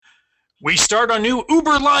We start our new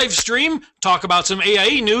Uber live stream, talk about some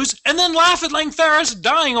AIE news, and then laugh at Langtheris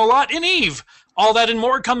dying a lot in Eve. All that and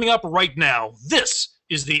more coming up right now. This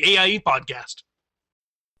is the AIE Podcast.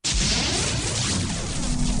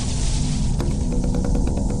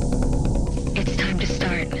 It's time to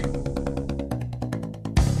start.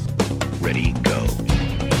 Ready, go.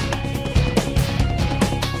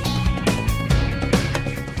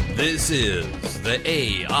 This is the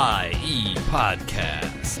AIE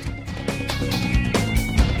Podcast.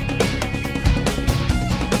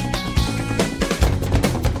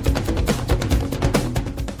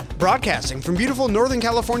 Broadcasting from beautiful Northern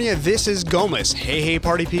California, this is Gomez. Hey,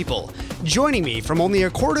 party people. Joining me from only a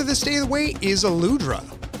quarter of the state away is Aludra.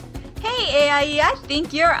 Hey, AIE, I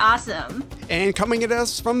think you're awesome. And coming at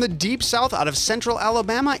us from the deep south out of central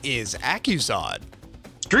Alabama is Accusod.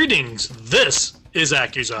 Greetings, this is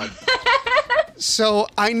Accusod. So,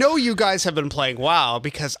 I know you guys have been playing WoW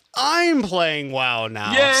because I'm playing WoW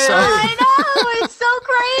now. Yay! So, I know, it's so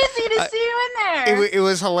crazy to see you in there. it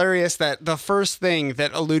was hilarious that the first thing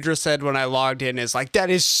that Aludra said when I logged in is like, that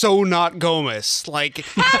is so not Gomez. Like,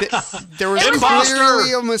 there was Imposter!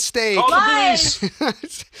 clearly a mistake. Call the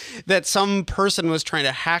police! That some person was trying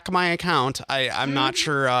to hack my account. I'm not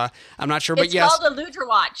sure. But It's yes. called a Ludra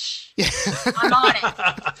Watch. I'm on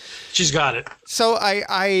it. She's got it. So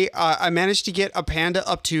I managed to get a panda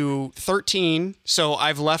up to 13. So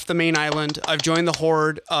I've left the main island. I've joined the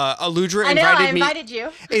Horde. Aludra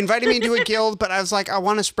invited me into a guild, but I was like, I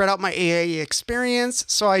want to spread out my AAE experience.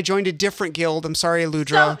 So I joined a different guild. I'm sorry,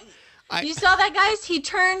 Aludra. You saw that, guys? He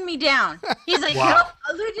turned me down. He's like, Wow.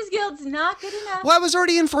 nope, Ludra's guild's not good enough. Well, I was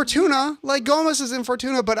already in Fortuna. Like, Gomez is in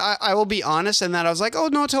Fortuna, but I will be honest in that I was like, oh,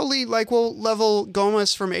 no, totally. Like, we'll level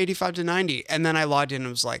Gomez from 85 to 90. And then I logged in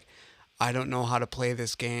and was like, I don't know how to play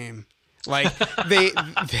this game. Like,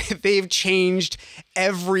 they've changed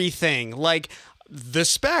everything. Like, the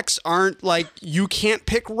specs aren't like, you can't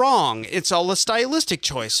pick wrong. It's all a stylistic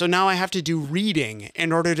choice. So now I have to do reading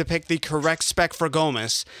in order to pick the correct spec for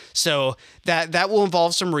Gomez. So that will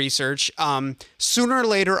involve some research. Sooner or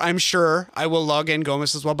later, I'm sure I will log in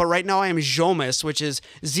Gomez as well. But right now I am Jomus, which is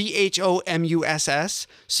ZHOMUSS.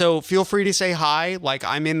 So feel free to say hi. Like,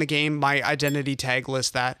 I'm in the game. My identity tag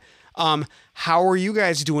lists that. How are you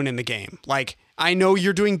guys doing in the game? Like, I know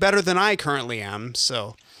you're doing better than I currently am,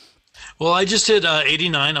 so... Well, I just hit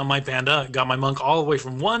 89 on my panda. Got my monk all the way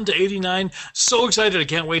from 1 to 89. So excited. I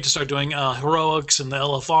can't wait to start doing heroics and the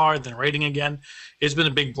LFR, then raiding again. It's been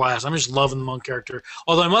a big blast. I'm just loving the monk character.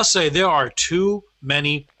 Although I must say, there are too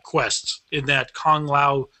many quests in that Kong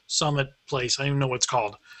Lao Summit place. I don't even know what it's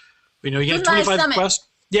called. You know, you have 25 quests.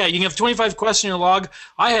 Yeah, you can have 25 quests in your log.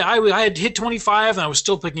 I had hit 25, and I was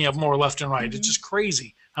still picking up more left and right. Mm-hmm. It's just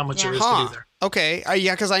crazy how much there is to do there. Okay,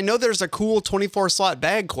 yeah, because I know there's a cool 24-slot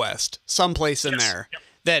bag quest someplace in there. Yep.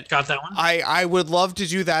 That Got that one? I would love to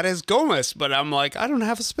do that as Gomez, but I'm like, I don't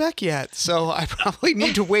have a spec yet, so I probably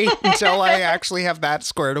need to wait until I actually have that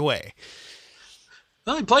squared away.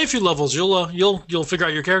 Well, you play a few levels, you'll figure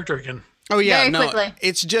out your character again. Oh yeah, Very quickly.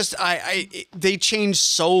 It's just they changed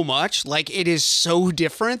so much. Like, it is so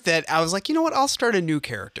different that I was like, you know what? I'll start a new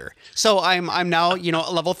character. So I'm now, you know,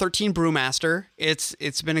 a level 13 brewmaster.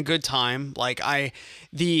 It's been a good time. Like,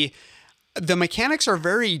 the mechanics are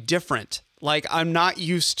very different. Like, I'm not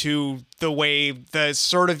used to the way the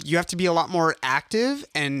sort of, you have to be a lot more active,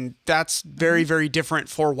 and that's very, very different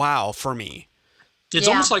for WoW for me. It's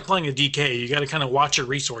almost like playing a DK. You got to kind of watch your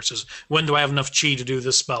resources. When do I have enough chi to do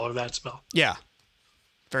this spell or that spell? Yeah,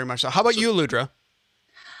 very much so. How about you, Ludra?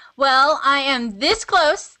 Well, I am this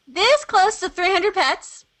close to 300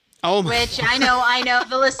 pets, Oh my. which I know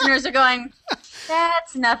the listeners are going,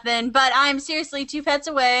 that's nothing. But I'm seriously 2 pets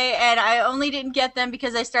away, and I only didn't get them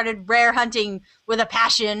because I started rare hunting with a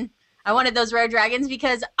passion. I wanted those rare dragons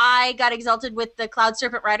because I got exalted with the Cloud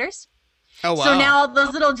Serpent Riders. Oh wow. So now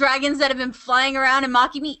those little dragons that have been flying around and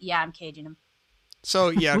mocking me, yeah, I'm caging them. So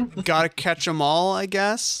yeah, gotta catch them all, I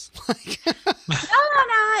guess. No.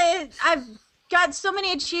 I've got so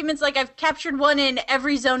many achievements. Like, I've captured one in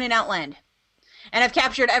every zone in Outland. And I've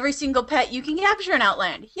captured every single pet you can capture in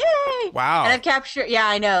Outland. Yay! Wow. And I've captured, yeah,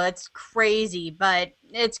 I know, it's crazy, but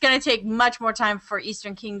it's going to take much more time for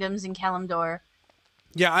Eastern Kingdoms and Kalimdor.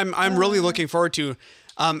 Yeah, I'm really looking forward to.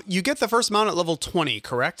 You get the first mount at level 20,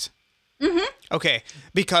 correct? Mm-hmm. Okay,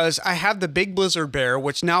 because I have the big blizzard bear,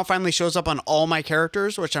 which now finally shows up on all my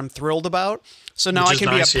characters, which I'm thrilled about. So now I can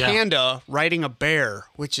be a panda riding a bear,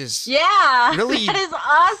 which is really that is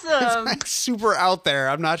awesome. like super out there.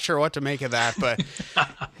 I'm not sure what to make of that, but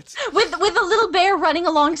with a little bear running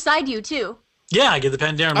alongside you too. Yeah, I get the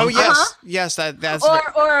Pandaren Oh monk. yes, yes. That's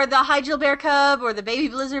Or the Hydro Bear Cub, or the Baby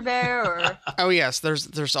Blizzard Bear, or Oh yes,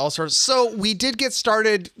 there's all sorts. So we did get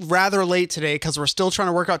started rather late today because we're still trying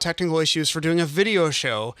to work out technical issues for doing a video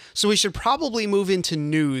show. So we should probably move into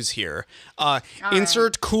news here.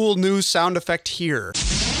 Insert cool news sound effect here.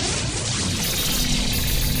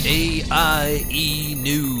 AIE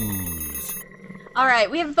News. All right,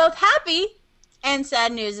 we have both happy and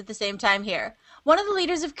sad news at the same time here. One of the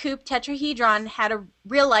leaders of Coop, Tetrahedron, had a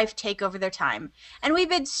real-life take over their time, and we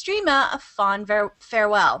bid Streama a fond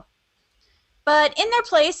farewell. But in their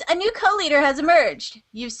place, a new co-leader has emerged.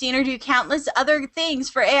 You've seen her do countless other things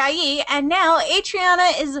for AIE, and now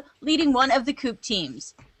Atriana is leading one of the Coop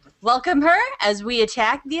teams. Welcome her as we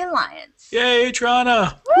attack the Alliance. Yay,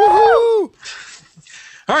 Trana! Woohoo!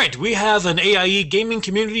 All right, we have an AIE Gaming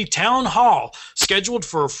Community Town Hall scheduled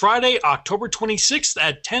for Friday, October 26th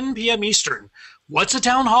at 10 p.m. Eastern. What's a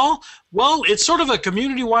town hall? Well, it's sort of a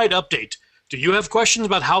community-wide update. Do you have questions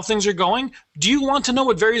about how things are going? Do you want to know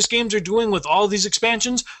what various games are doing with all these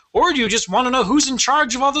expansions? Or do you just want to know who's in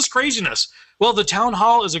charge of all this craziness? Well, the town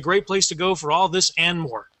hall is a great place to go for all this and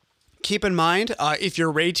more. Keep in mind, if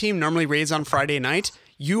your raid team normally raids on Friday night,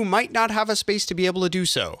 you might not have a space to be able to do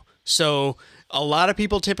so. So a lot of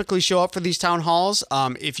people typically show up for these town halls.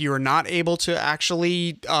 If you're not able to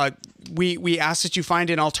actually, we ask that you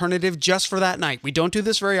find an alternative just for that night. We don't do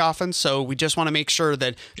this very often, so we just want to make sure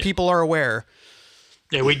that people are aware.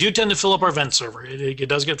 Yeah, we do tend to fill up our vent server. It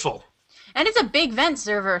does get full. And it's a big vent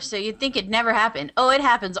server, so you'd think it'd never happen. Oh, it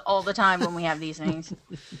happens all the time when we have these things.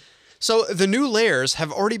 So the new layers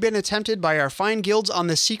have already been attempted by our fine guilds on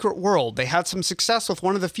the secret world. They had some success with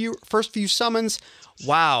one of the first few summons.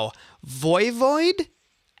 Wow. Voivode?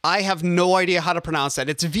 I have no idea how to pronounce that.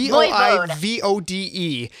 It's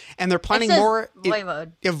Voivode. And they're planning more.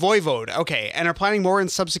 Voivode. Voivode. Okay. And are planning more in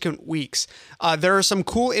subsequent weeks. There are some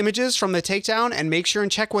cool images from the takedown, and make sure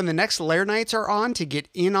and check when the next lair nights are on to get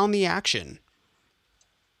in on the action.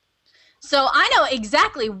 So I know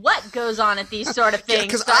exactly what goes on at these sort of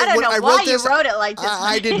things. Yeah, so I don't know why you wrote it like this.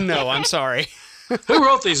 I didn't know. I'm sorry. Who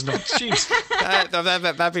wrote these notes? Jeez.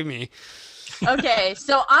 That'd be me. Okay,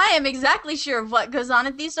 so I am exactly sure of what goes on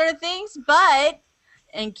at these sort of things, but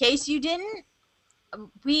in case you didn't,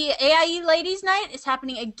 AIE Ladies Night is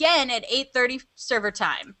happening again at 8:30 server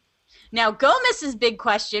time. Now, Gomez's big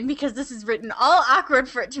question, because this is written all awkward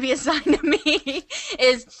for it to be assigned to me,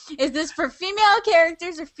 is this for female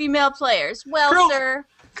characters or female players? Well, sir.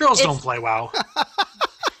 Girls don't play WoW.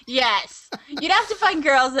 Yes. You'd have to find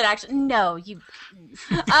girls that actually... No, you...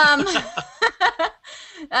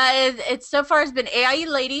 it's so far has been AIE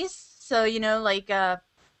ladies, so, like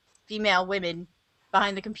female women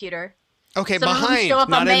behind the computer. Okay, Some behind, of them show up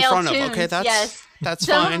not on in male front tunes. of. Okay, that's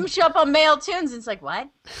Some fine. of them show up on male tunes, and it's like, what?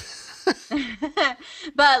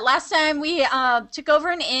 But last time we took over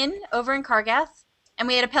an inn over in Kargath, and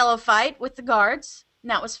we had a pillow fight with the guards, and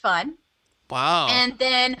that was fun. Wow. And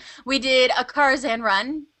then we did a Karzan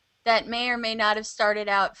run that may or may not have started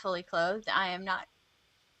out fully clothed. I'm not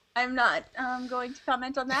going to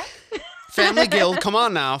comment on that. Family guild, come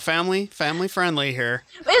on now. Family friendly here.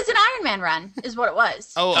 It's an Iron Man run, is what it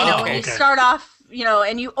was. Oh, when you okay. start off,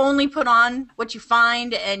 and you only put on what you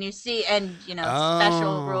find, and you see, and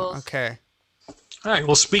special rules. Okay. All right,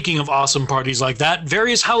 well, speaking of awesome parties like that,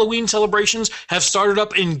 various Halloween celebrations have started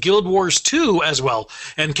up in Guild Wars 2 as well,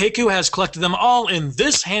 and Keiko has collected them all in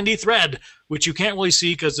this handy thread, which you can't really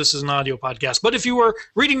see because this is an audio podcast. But if you were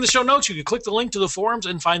reading the show notes, you could click the link to the forums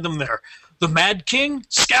and find them there. The Mad King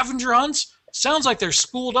scavenger hunts sounds like they're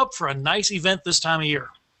spooled up for a nice event this time of year.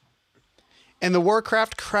 And the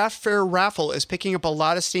Warcraft Craft Fair raffle is picking up a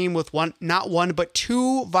lot of steam with not one, but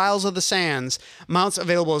 2 Vials of the Sands mounts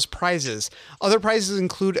available as prizes. Other prizes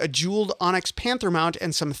include a jeweled Onyx Panther mount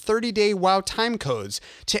and some 30-day WoW time codes.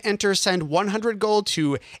 To enter, send 100 gold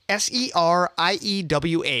to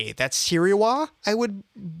SERIEWA. That's Siriwa, I would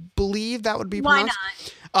believe that would be pronounced.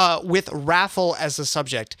 Why not? With raffle as the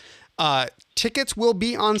subject. Tickets will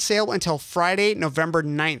be on sale until Friday, November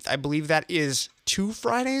 9th. I believe that is 2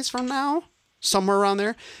 Fridays from now. Somewhere around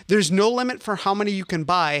there. There's no limit for how many you can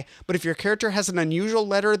buy, but if your character has an unusual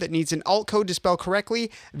letter that needs an alt code to spell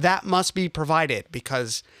correctly, that must be provided,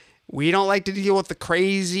 because we don't like to deal with the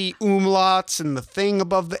crazy umlauts and the thing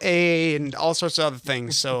above the A and all sorts of other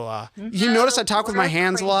things. So you notice I talk with my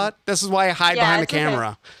hands a lot. This is why I hide behind the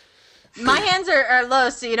camera. Okay. My hands are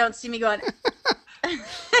low, so you don't see me going...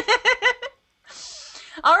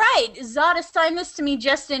 All right, Zod assigned this to me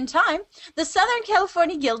just in time. The Southern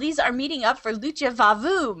California Guildies are meeting up for Lucha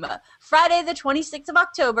Vavoom, Friday the 26th of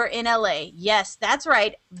October in LA. Yes, that's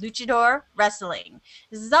right, Luchador Wrestling.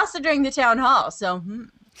 This is also during the town hall, so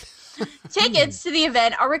Tickets to the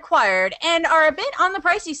event are required and are a bit on the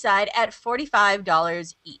pricey side at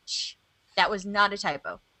 $45 each. That was not a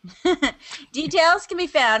typo. Details can be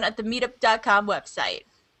found at the meetup.com website.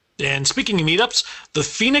 And speaking of meetups, the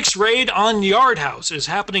Phoenix Raid on Yard House is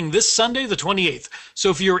happening this Sunday, the 28th.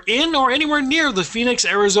 So if you're in or anywhere near the Phoenix,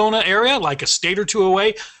 Arizona area, like a state or two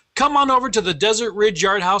away, come on over to the Desert Ridge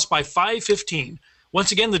Yard House by 5:15.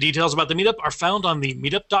 Once again, the details about the meetup are found on the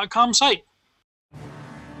meetup.com site.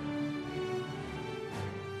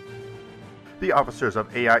 The officers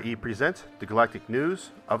of AIE present the Galactic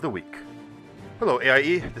News of the Week. Hello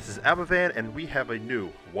AIE, this is Abavan, and we have a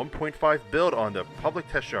new 1.5 build on the public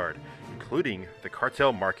test yard, including the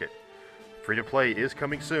Cartel Market. Free-to-play is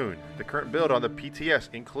coming soon. The current build on the PTS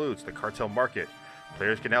includes the Cartel Market.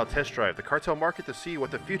 Players can now test drive the Cartel Market to see what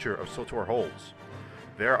the future of SWTOR holds.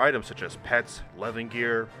 There are items such as pets, leveling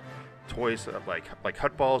gear, toys like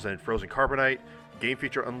hut balls and frozen carbonite, game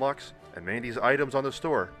feature unlocks, and many of these items on the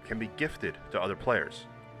store can be gifted to other players.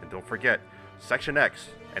 And don't forget, Section X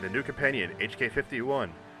and a new companion, HK51,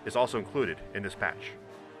 is also included in this patch.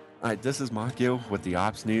 Alright, this is Makio with the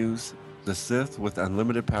Ops News. The Sith with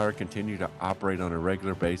unlimited power continue to operate on a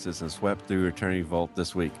regular basis and swept through Eternity Vault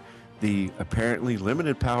this week. The apparently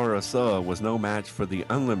limited power of Suh was no match for the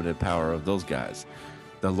unlimited power of those guys.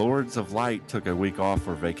 The Lords of Light took a week off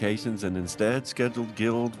for vacations and instead scheduled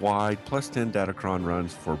guild-wide plus 10 Datacron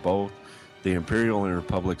runs for both the Imperial and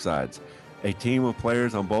Republic sides. A team of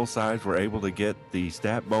players on both sides were able to get the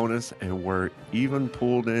stat bonus and were even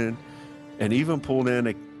pulled in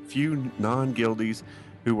a few non-guildies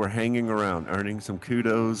who were hanging around, earning some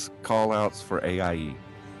kudos call-outs for AIE.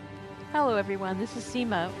 Hello everyone, this is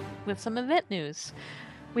Seema with some event news.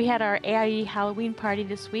 We had our AIE Halloween party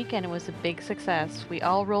this week and it was a big success. We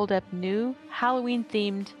all rolled up new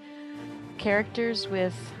Halloween-themed characters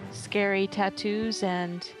with scary tattoos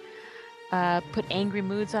and put angry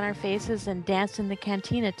moods on our faces and danced in the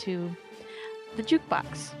cantina to the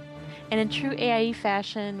jukebox. And in true AIE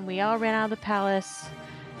fashion, we all ran out of the palace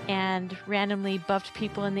and randomly buffed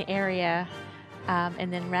people in the area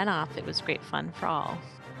and then ran off. It was great fun for all.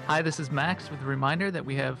 Hi, this is Max with a reminder that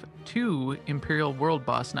we have 2 Imperial World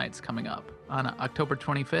Boss Nights coming up. On October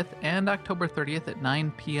 25th and October 30th at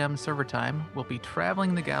 9 p.m. server time, we'll be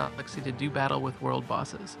traveling the galaxy to do battle with world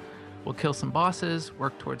bosses. We'll kill some bosses,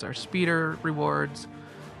 work towards our speeder rewards,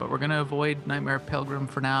 but we're going to avoid Nightmare Pilgrim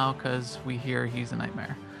for now because we hear he's a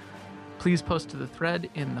nightmare. Please post to the thread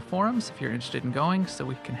in the forums if you're interested in going so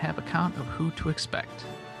we can have a count of who to expect.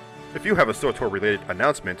 If you have a SWTOR related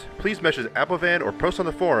announcement, please message Applevan or post on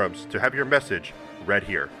the forums to have your message read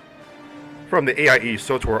here. From the AIE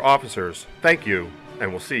SWTOR officers, thank you, and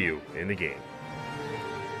we'll see you in the game.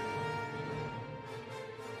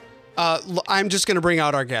 I'm just going to bring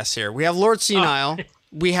out our guests here. We have Lord Senile,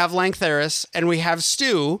 we have Langtheris, and we have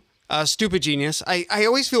Stu, Stupid Genius. I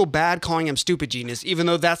always feel bad calling him Stupid Genius, even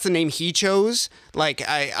though that's the name he chose. Like,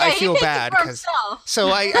 I feel bad. So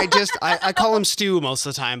I call him Stu most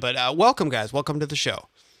of the time. But welcome, guys. Welcome to the show.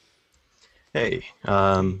 Hey,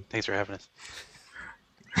 thanks for having us.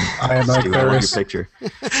 I am Langtheris. Your picture.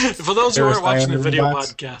 For those who aren't watching the video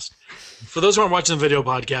podcast,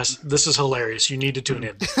 this is hilarious. You need to tune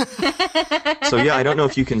in. So yeah, I don't know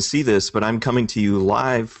if you can see this, but I'm coming to you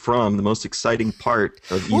live from the most exciting part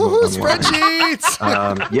of Evo Online.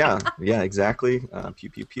 Spreadsheets! Yeah, exactly. Pew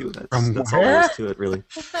pew pew. That's all there is to it, really.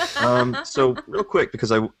 So real quick,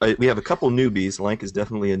 because we have a couple newbies. Lank is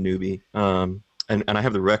definitely a newbie, and I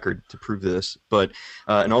have the record to prove this. But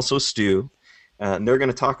and also Stu. And they're going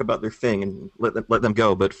to talk about their thing and let them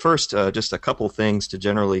go. But first, just a couple things to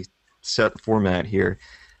generally set the format here.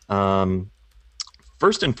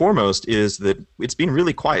 First and foremost is that it's been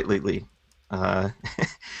really quiet lately.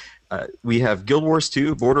 We have Guild Wars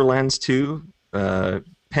 2, Borderlands 2,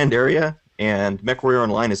 Pandaria, and MechWarrior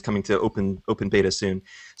Online is coming to open beta soon.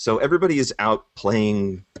 So everybody is out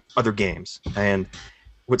playing other games. And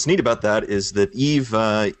what's neat about that is that Eve,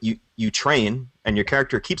 you train, and your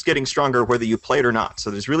character keeps getting stronger whether you play it or not. So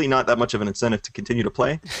there's really not that much of an incentive to continue to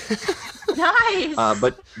play. Nice!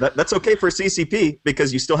 But that's okay for CCP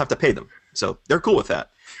because you still have to pay them. So they're cool with that.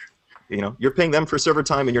 You know, you're paying them for server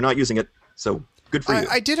time and you're not using it. So good for you.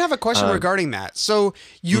 I did have a question regarding that. So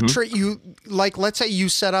you let's say you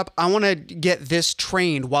set up, I want to get this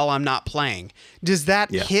trained while I'm not playing. Does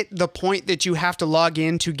that hit the point that you have to log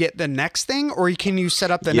in to get the next thing, or can you set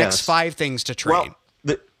up the next 5 things to train? Well,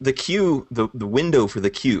 the queue, the window for the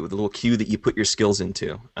queue, the little queue that you put your skills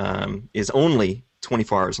into, is only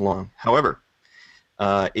 24 hours long. However,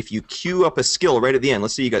 if you queue up a skill right at the end,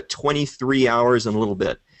 let's say you got 23 hours and a little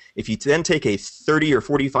bit. If you then take a 30 or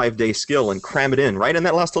 45 day skill and cram it in right in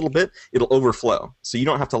that last little bit, it'll overflow. So you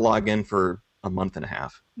don't have to log in for a month and a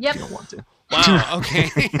half. Yep. If you don't want to. Wow. Okay.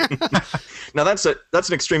 Now that's an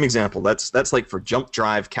extreme example. That's like for jump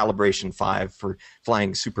drive calibration 5 for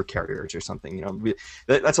flying super carriers or something. You know,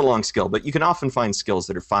 that's a long skill. But you can often find skills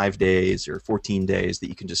that are 5 days or 14 days that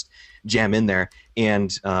you can just jam in there.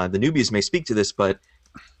 And the newbies may speak to this, but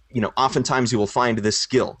you know, oftentimes you will find this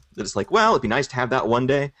skill that it's like, well, it'd be nice to have that one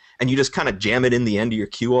day, and you just kind of jam it in the end of your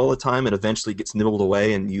queue all the time, and eventually it gets nibbled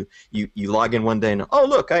away, and you log in one day and, oh,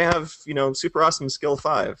 look, I have, you know, super awesome skill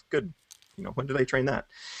 5. Good. You know, when did I train that?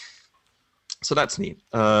 So that's neat.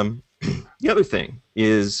 The other thing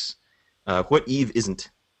is what Eve isn't,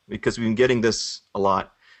 because we've been getting this a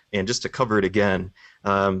lot, and just to cover it again,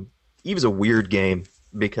 Eve is a weird game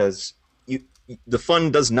because the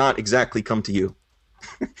fun does not exactly come to you.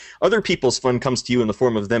 Other people's fun comes to you in the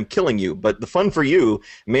form of them killing you, but the fun for you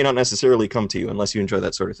may not necessarily come to you unless you enjoy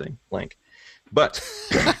that sort of thing, Blank. But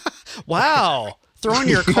wow, throwing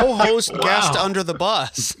your co-host guest under the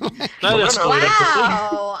bus. That is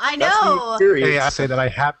Wow, I know. Hey, I say that I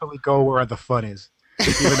happily go where the fun is,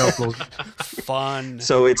 even though it feels fun.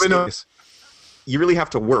 So you really have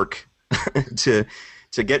to work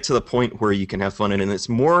to get to the point where you can have fun in it. And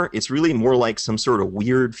it's really more like some sort of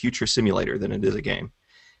weird future simulator than it is a game.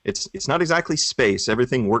 It's not exactly space.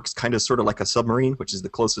 Everything works kind of sort of like a submarine, which is the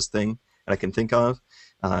closest thing that I can think of.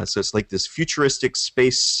 So it's like this futuristic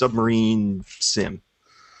space submarine sim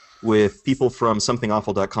with people from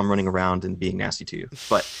somethingawful.com running around and being nasty to you.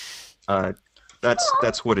 But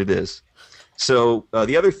that's what it is. So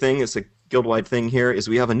the other thing is a guild-wide thing here is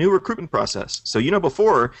we have a new recruitment process. So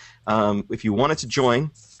before, if you wanted to join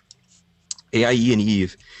AIE and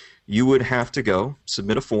Eve, you would have to go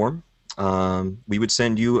submit a form. We would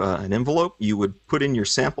send you an envelope. You would put in your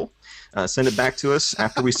sample, send it back to us.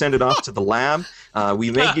 After we send it off to the lab, we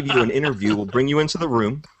may give you an interview. We'll bring you into the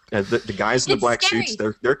room. The guys in the black suits,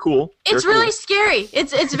 they're cool. It's really scary.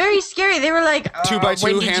 It's very scary. They were like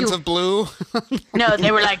 2x2 hands of blue. No,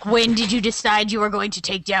 they were like, when did you decide you were going to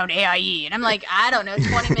take down AIE? And I'm like, I don't know,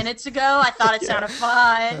 20 minutes ago. I thought it sounded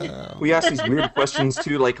fun. We asked these weird questions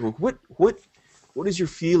too, like what is your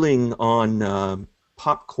feeling on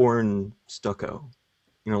popcorn stucco?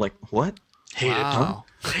 Like what? Hate it. Wow.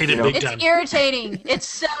 Hate it big time. It's irritating. It's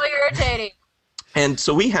so irritating. And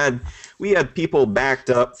so we had people backed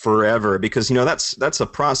up forever because that's a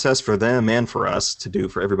process for them and for us to do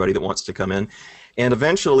for everybody that wants to come in, and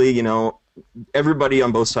eventually everybody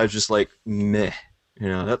on both sides just like meh,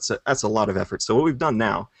 that's a lot of effort. So what we've done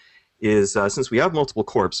now is since we have multiple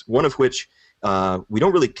corps, one of which we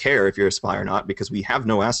don't really care if you're a spy or not because we have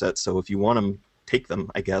no assets. So if you want them, take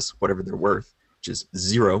them, I guess, whatever they're worth, which is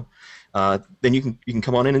 0. Then you can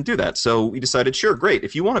come on in and do that. So we decided, sure, great,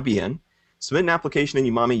 if you want to be in. Submit an application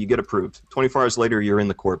in Umami, you get approved. 24 hours later, you're in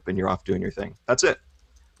the corp and you're off doing your thing. That's it.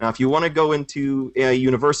 Now, if you want to go into AIE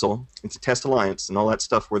Universal, into Test Alliance and all that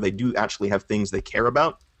stuff where they do actually have things they care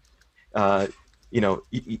about,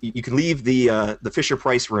 you can leave the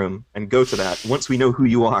Fisher-Price room and go to that once we know who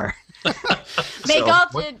you are.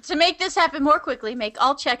 To make this happen more quickly, make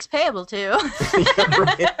all checks payable too. Yeah,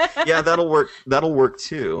 right. Yeah, that'll work. That'll work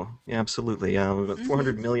too. Yeah, absolutely. We've got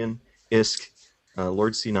 400 million ISK.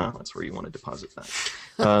 Lord Sina, that's where you want to deposit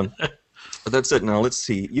that. But that's it. Now let's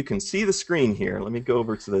see. You can see the screen here. Let me go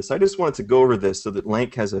over to this. I just wanted to go over this so that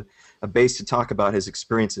Lank has a base to talk about his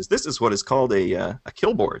experiences. This is what is called a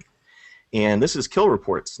kill board, and this is kill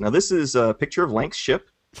reports. Now this is a picture of Lank's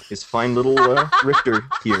ship, his fine little Richter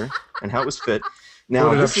here, and how it was fit.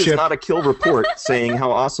 Now this is not a kill report saying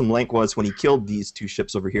how awesome Lank was when he killed these 2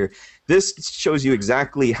 ships over here. This shows you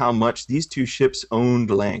exactly how much these 2 ships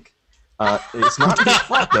owned Lank. It's not his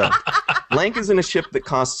fault, though. Lank is in a ship that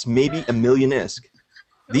costs maybe 1 million ISK.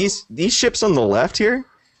 These ships on the left here,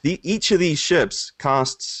 each of these ships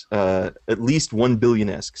costs at least 1 billion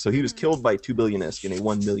ISK. So he was killed by 2 billion ISK in a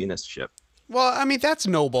 1 million ISK ship. Well, I mean, that's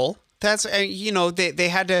noble. That's, they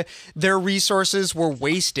had to, their resources were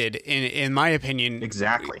wasted, in my opinion.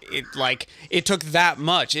 Exactly. It took that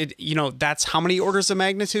much. That's how many orders of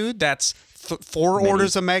magnitude? That's 4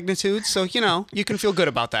 orders of magnitude. So, you can feel good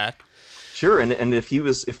about that. Sure, and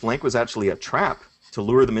if Lank was actually a trap to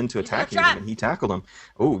lure them into attacking him, and he tackled them,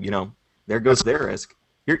 there goes their risk.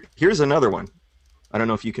 Here's another one. I don't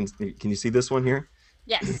know if you can you see this one here?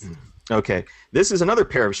 Yes. Okay, this is another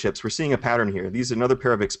pair of ships. We're seeing a pattern here. These are another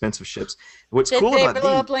pair of expensive ships. What's Did cool they about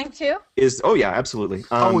blow these up Link too? is, oh yeah, absolutely.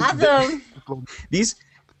 Awesome. These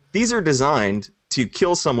these are designed to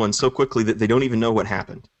kill someone so quickly that they don't even know what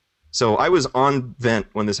happened. So I was on vent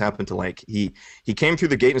when this happened to Link. He came through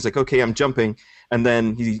the gate and was like, "Okay, I'm jumping," and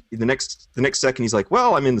then the next second he's like,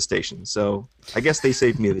 "Well, I'm in the station." So I guess they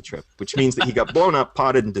saved me the trip, which means that he got blown up,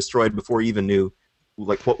 potted, and destroyed before he even knew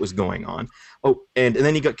like what was going on. Oh, and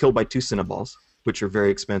then he got killed by 2 Cinnaballs, which are very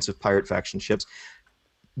expensive pirate faction ships.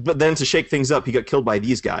 But then to shake things up, he got killed by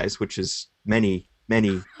these guys, which is many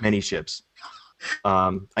ships.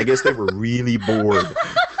 I guess they were really bored.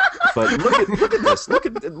 But look at this.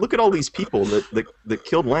 Look at all these people that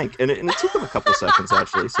killed Lank, and it took them a couple seconds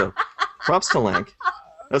actually. So, props to Lank.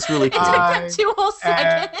 That's really It cool. took them 2 whole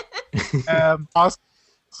seconds.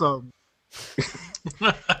 Awesome.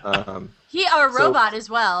 He a robot as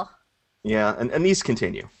well. Yeah, and these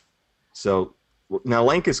continue. So now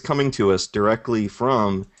Lank is coming to us directly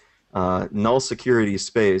from null security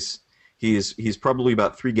space. He's probably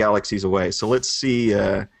about 3 galaxies away. So let's see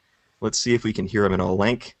if we can hear him at all.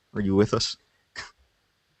 Lank, are you with us?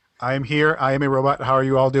 I am here. I am a robot. How are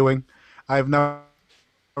you all doing? I have now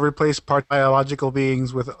replaced biological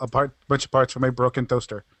beings with a bunch of parts from a broken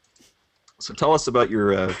toaster. So tell us about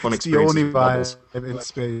your fun It's the experiences only with Bubbles. vibe in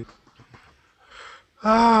space.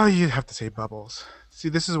 Ah, you'd have to say Bubbles. See,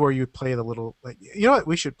 this is where you play the little, like, you know what?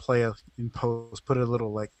 We should play in post, put a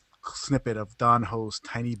little, like, snippet of Don Ho's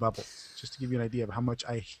Tiny Bubbles, just to give you an idea of how much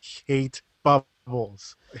I hate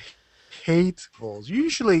Bubbles. I hate Bubbles.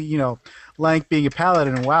 Usually, Lank being a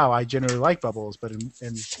paladin and WoW, I generally like Bubbles, but in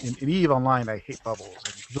EVE Online, I hate Bubbles.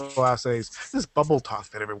 And Joel says, this bubble talk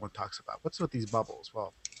that everyone talks about. What's with these bubbles?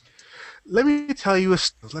 Well, let me tell you a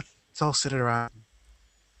story. Let's all sit around.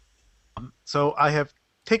 So I have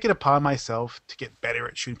taken upon myself to get better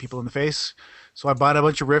at shooting people in the face. So I bought a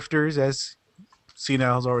bunch of rifters, as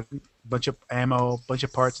Senil's already, a bunch of ammo, a bunch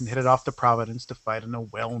of parts, and headed off to Providence to fight in a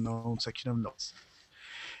well-known section of notes.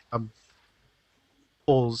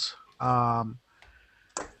 Bubbles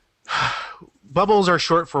are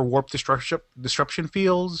short for warp disruption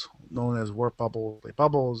fields, known as warp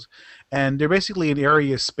bubbles, and they're basically an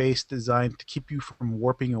area of space designed to keep you from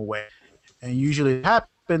warping away. And usually what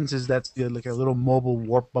happens is that's like a little mobile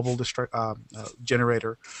warp bubble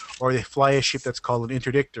generator, or they fly a ship that's called an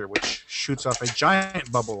interdictor, which shoots off a giant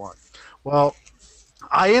bubble on. Well,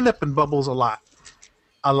 I end up in bubbles a lot,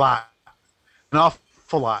 an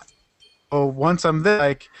awful lot. So once I'm there,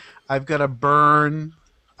 like, I've got to burn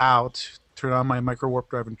out, turn on my micro warp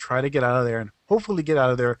drive, and try to get out of there, and hopefully get out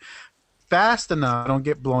of there fast enough I don't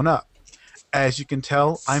get blown up. As you can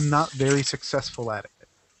tell, I'm not very successful at it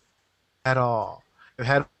at all. I've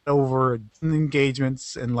had over a dozen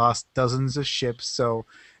engagements and lost dozens of ships, so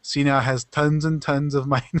Cena has tons and tons of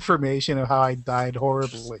my information of how I died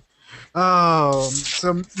horribly.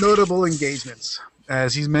 Some notable engagements.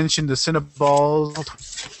 As he's mentioned, the Cinnaballs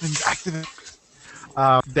active.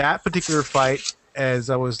 That particular fight, as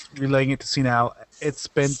I was relaying it to Cena, I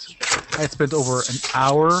spent over an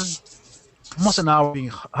hour, almost an hour, being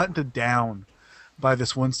hunted down by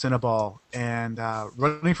this one Cinnaball and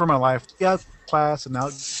running for my life. Yeah, class, and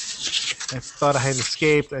out. I thought I had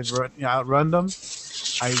escaped. I'd outrun them.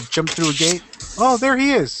 I jumped through a gate. Oh, there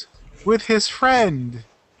he is with his friend.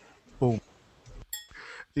 Boom.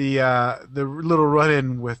 The little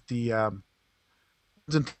run-in with the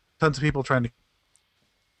tons of people trying to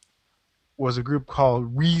was a group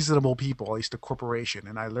called Reasonable People, at least a corporation,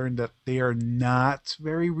 and I learned that they are not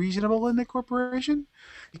very reasonable in the corporation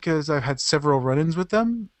because I've had several run-ins with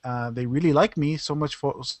them. They really like me so much,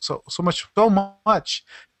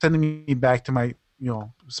 sending me back to my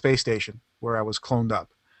space station where I was cloned up.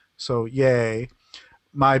 So yay.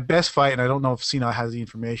 My best fight, and I don't know if Cena has the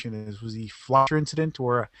information, was the Flycatcher incident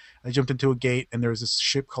where I jumped into a gate and there was this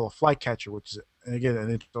ship called a Flycatcher, which is, and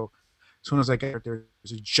again, so as soon as I got there,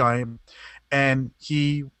 there's a giant, and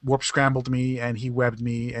he warp scrambled me and he webbed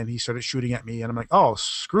me and he started shooting at me, and I'm like, oh,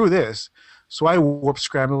 screw this. So I warp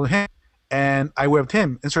scrambled him and I webbed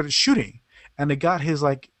him and started shooting, and I got his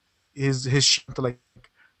ship to like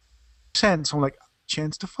 10, so I'm like,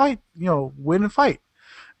 chance to fight, win and fight.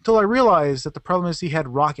 Until I realized that the problem is he had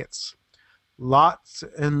rockets. Lots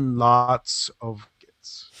and lots of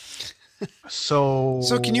rockets. So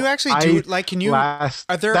can you actually are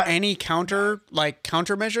there any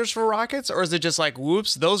countermeasures for rockets, or is it just like,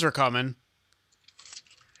 whoops, those are coming?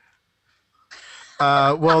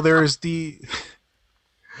 Well, there's the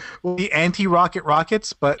anti-rocket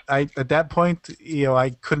rockets, but at that point,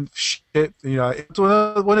 I couldn't shit. It's one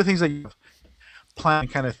of the things that you plan,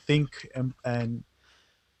 kind of think and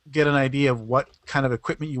get an idea of what kind of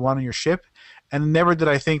equipment you want on your ship, and never did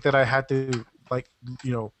I think that I had to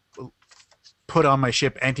put on my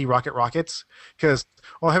ship anti-rocket rockets because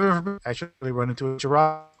heaven forbid I actually run into a bunch of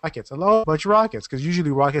rockets. I love a bunch of rockets because usually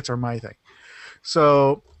rockets are my thing.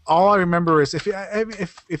 So all I remember is if you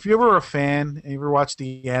ever were a fan and you ever watched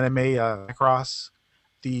the anime Macross,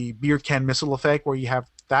 the beer can missile effect where you have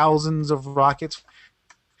thousands of rockets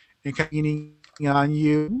leaning on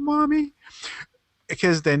you, mommy,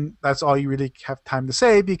 because then that's all you really have time to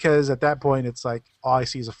say because at that point it's like all I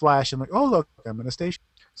see is a flash and like, oh look, I'm in a station.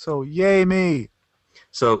 So yay me.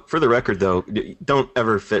 So for the record, though, don't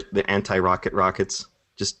ever fit the anti-rocket rockets.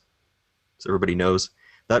 Just so everybody knows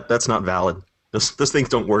that's not valid. Those things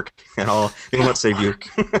don't work at all. They will not save you.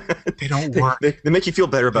 They don't work. They make you feel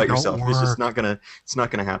better about They don't yourself. It's just work. It's not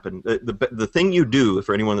gonna happen. The thing you do,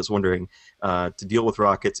 for anyone that's wondering, to deal with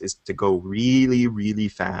rockets is to go really, really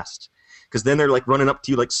fast. Because then they're like running up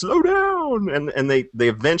to you like, slow down, and they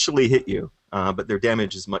eventually hit you, but their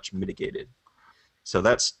damage is much mitigated. So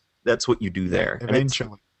that's what you do there. And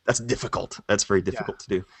Eventually. that's difficult. That's very difficult to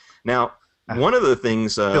do. Now, one of the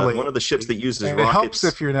things, one of the ships that uses it rockets. helps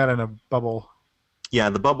if you're not in a bubble. Yeah,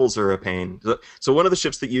 the bubbles are a pain. So one of the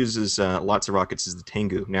ships that uses lots of rockets is the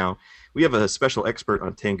Tengu. Now, we have a special expert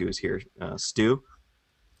on Tengus here, Stu.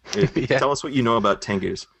 Yeah. Tell us what you know about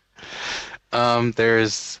Tengus.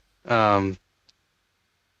 There's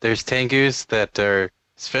Tengus that are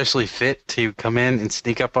specially fit to come in and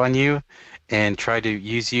sneak up on you and try to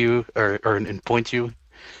use you or and point you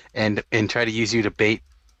and try to use you to bait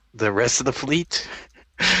the rest of the fleet.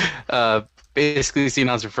 Basically,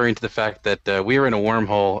 Xenon's referring to the fact that we were in a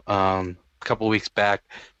wormhole a couple of weeks back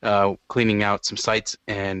cleaning out some sites,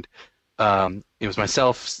 and it was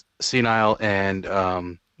myself, Senile, and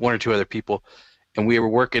one or two other people, and we were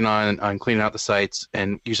working on cleaning out the sites.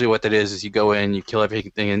 And usually what that is you go in, you kill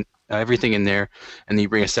everything in there, and then you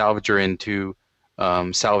bring a salvager in to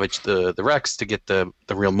salvage the wrecks to get the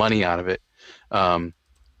real money out of it,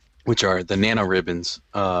 which are the nano ribbons.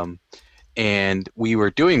 And we were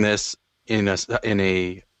doing this in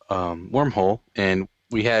a wormhole, and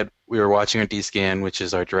we were watching our D-scan, which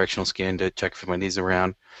is our directional scan to check if anybody's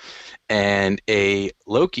around, and a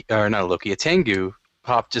Tengu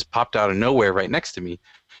just popped out of nowhere right next to me,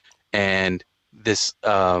 and this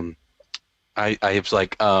I was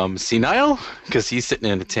like, Senile? Because he's sitting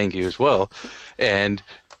in a Tengu as well, and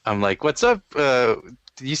I'm like, what's up?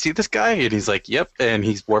 Do you see this guy? And he's like, yep. And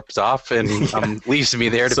he warps off and leaves me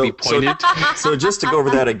there to be pointed. So just to go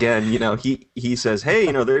over that again, he says,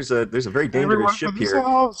 hey, there's a very dangerous ship here.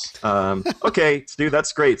 Okay, Stu,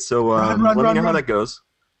 that's great. So let me know how that goes.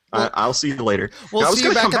 I'll see you later. We'll see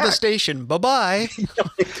you back at the station. Bye-bye.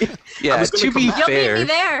 Yeah, to be fair. You'll meet me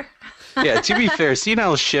there. Yeah, to be fair,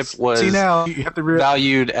 Senile's ship was you have to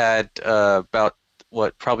valued at about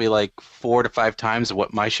probably like 4 to 5 times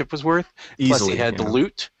what my ship was worth. Easily, plus he had the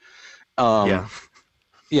loot.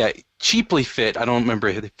 Yeah, cheaply fit. I don't remember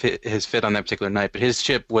his fit on that particular night, but his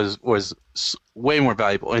ship was way more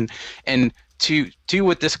valuable. And to do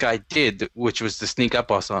what this guy did, which was to sneak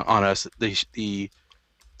up on us,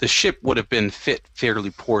 the ship would have been fit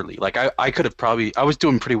fairly poorly. Like I could have I was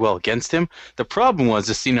doing pretty well against him. The problem was,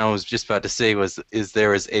 the scene I was just about to say is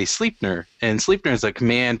there is a Sleipnir, and Sleipnir is a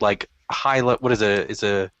command like high level. What is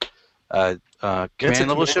a command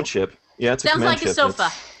level ship? Yeah, it's a Sounds command like ship. a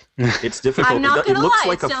sofa. It's difficult. I'm not it gonna looks lie,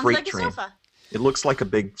 like it a sounds freight like a train. sofa. It looks like a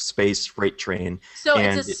big space freight train. So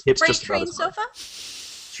and it's a it hits freight just about train as hard. sofa?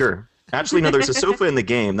 Sure. Actually, no. There's a sofa in the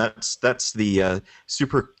game. That's the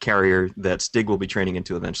super carrier that Stig will be training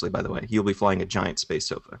into eventually. By the way, he'll be flying a giant space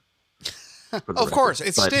sofa. Of course,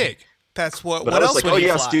 it's Stig. That's what. But What I was else like, would oh he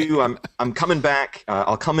yeah, fly? Stu, I'm coming back.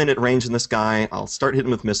 I'll come in at range in this guy. I'll start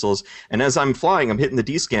hitting with missiles. And as I'm flying, I'm hitting the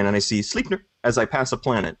D-scan, and I see Sleipnir as I pass a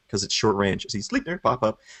planet because it's short range. I see Sleipnir pop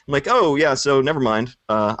up. I'm like, oh yeah, so never mind.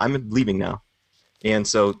 I'm leaving now. And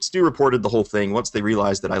so Stu reported the whole thing. Once they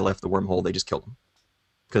realized that I left the wormhole, they just killed him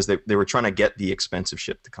because they were trying to get the expensive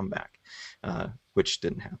ship to come back, which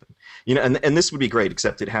didn't happen. And this would be great,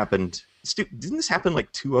 except it happened. Stu, didn't this happen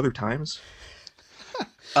like 2 other times?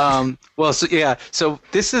 Well, so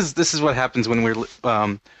this is what happens when we're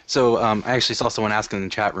I actually saw someone asking in the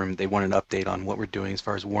chat room. They wanted an update on what we're doing as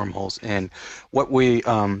far as wormholes, and what we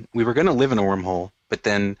were going to live in a wormhole, but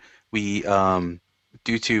then we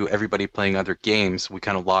due to everybody playing other games, we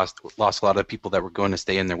kind of lost a lot of people that were going to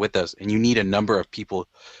stay in there with us. And you need a number of people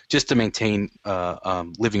just to maintain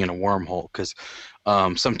living in a wormhole, because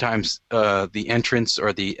sometimes the entrance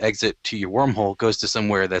or the exit to your wormhole goes to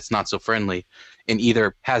somewhere that's not so friendly, and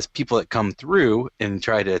either has people that come through and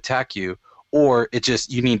try to attack you, or it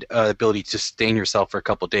just you need ability to sustain yourself for a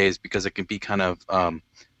couple days because it can be kind of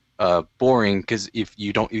boring because if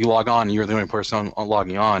you log on and you're the only person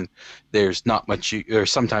logging on, there's not much or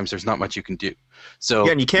sometimes there's not much you can do. So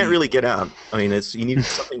Yeah, and you can't really get out. I mean, you need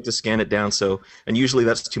something to scan it down. So, and usually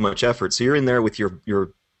that's too much effort. So you're in there with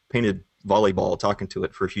your painted volleyball, talking to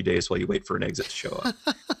it for a few days while you wait for an exit to show up.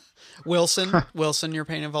 Wilson, you're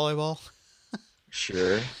painting volleyball.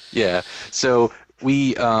 Sure. Yeah. So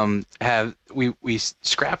we we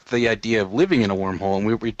scrapped the idea of living in a wormhole, and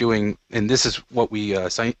we were doing, and this is what we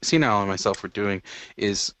Senile and myself were doing,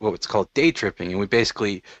 is what's called day tripping, and we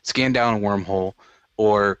basically scan down a wormhole,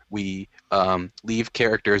 or we leave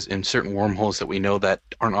characters in certain wormholes that we know that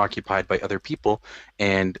aren't occupied by other people,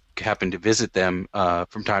 and happen to visit them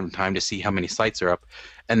from time to time to see how many sites are up,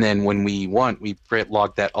 and then when we want, we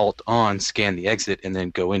log that alt on, scan the exit, and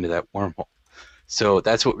then go into that wormhole. So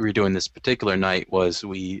that's what we were doing this particular night. Was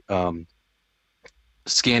we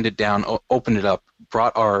scanned it down, opened it up,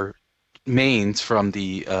 brought our mains from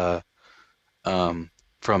the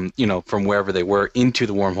from wherever they were into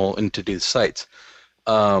the wormhole and to do the sites.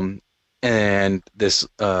 And this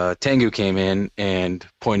Tengu came in and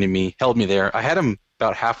pointed me, held me there. I had him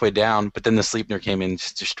about halfway down, but then the Sleipnir came in and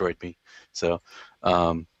just destroyed me. So,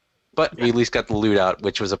 but we at least got the loot out,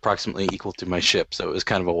 which was approximately equal to my ship. So it was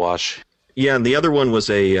kind of a wash. Yeah, and the other one was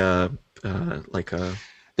a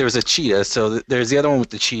There was a cheetah, so there's the other one with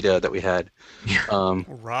the cheetah that we had.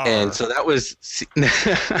 And so that was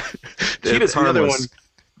cheetah's harmless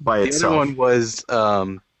by itself. The other one was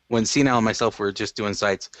when Senile and myself were just doing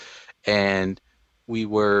sites, and we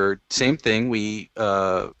were same thing. We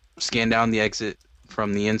scanned down the exit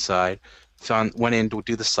from the inside, went in to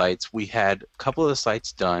do the sites. We had a couple of the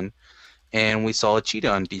sites done, and we saw a cheetah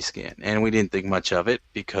on D-scan, and we didn't think much of it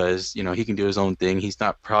because he can do his own thing. He's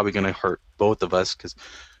not probably going to hurt both of us because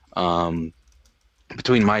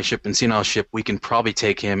between my ship and Senile's ship, we can probably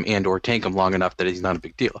take him and or tank him long enough that he's not a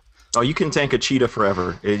big deal. Oh, you can tank a cheetah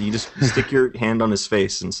forever. You just stick your hand on his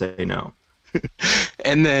face and say no.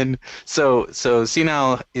 And then so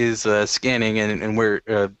Senile is scanning, and we're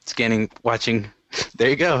scanning, watching. There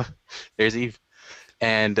you go. There's Eve.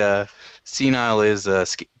 And Senile is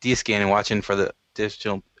de-scanning, watching for the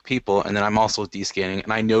digital people, and then I'm also de-scanning,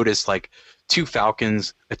 and I noticed like 2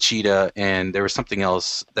 falcons, a cheetah, and there was something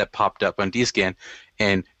else that popped up on de-scan,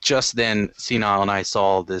 and just then Senile and I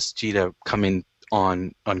saw this cheetah come in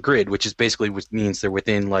on grid, which is basically what means they're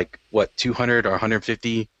within 200 or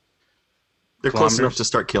 150. They're close enough to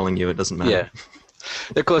start killing you. It doesn't matter. Yeah,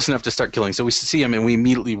 they're close enough to start killing. So we see them and we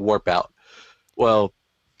immediately warp out. Well,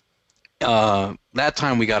 that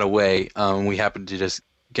time we got away. We happened to just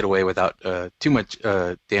get away without too much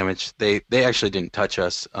damage. They actually didn't touch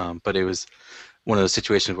us, but it was one of those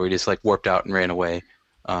situations where we just warped out and ran away.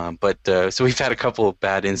 So we've had a couple of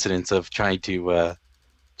bad incidents of trying to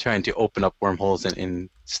open up wormholes and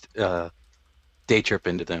day trip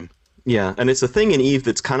into them. Yeah, and it's a thing in EVE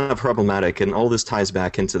that's kind of problematic, and all this ties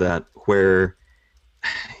back into that, where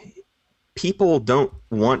people don't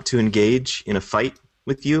want to engage in a fight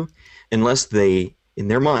with you unless they, in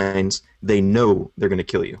their minds, they know they're going to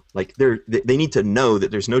kill you. They need to know that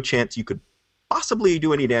there's no chance you could possibly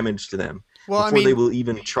do any damage to them before they will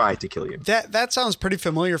even try to kill you. That sounds pretty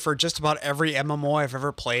familiar for just about every MMO I've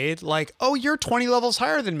ever played. Oh, you're 20 levels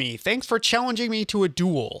higher than me. Thanks for challenging me to a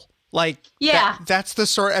duel. Yeah. That's the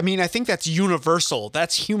sort. I think that's universal.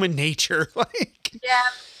 That's human nature. Yeah.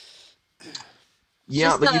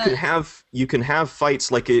 Yeah, but you can have fights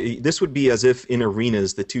this would be as if in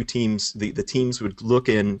arenas the two teams the teams would look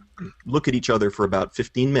at each other for about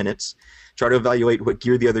 15 minutes, try to evaluate what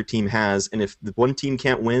gear the other team has, and if the one team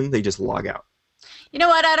can't win, they just log out. You know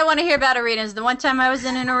what? I don't want to hear about arenas. The one time I was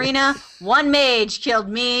in an arena, 1 mage killed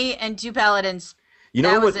me and 2 paladins. You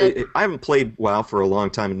know what? I haven't played WoW for a long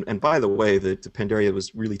time, and by the way, the Pandaria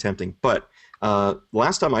was really tempting. But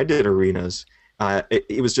last time I did arenas,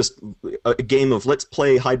 it was just a game of let's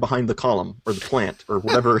play hide behind the column or the plant or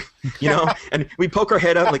whatever, and we poke our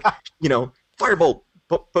head out firebolt,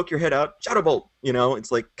 poke your head out, shadow bolt,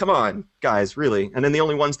 it's come on, guys, really. And then the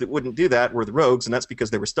only ones that wouldn't do that were the rogues, and that's because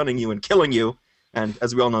they were stunning you and killing you. And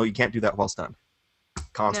as we all know, you can't do that while stunned.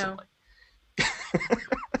 Constantly. No.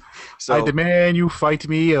 So, I demand you fight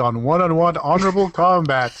me on one-on-one honorable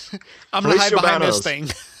combat. I'm going to hide behind this thing.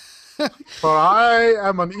 For I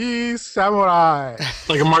am an East Samurai.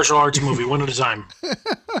 Like a martial arts movie, one at a time.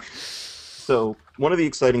 So one of the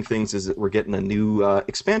exciting things is that we're getting a new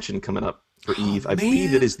expansion coming up for EVE. I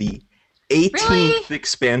believe it is the 18th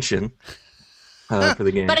expansion for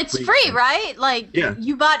the game. But it's free, right?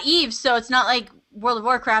 You bought EVE, so it's not like World of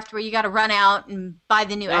Warcraft where you got to run out and buy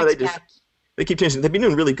the new X pack. They keep changing. They've been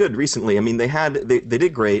doing really good recently. I mean, they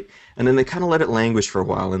did great, and then they kind of let it languish for a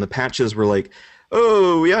while. And the patches were like,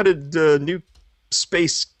 "Oh, we added a new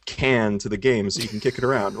space can to the game, so you can kick it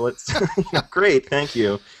around." Well, it's great. Thank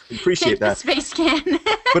you. We appreciate Kick the that. space can.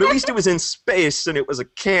 But at least it was in space, and it was a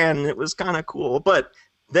can. And it was kind of cool. But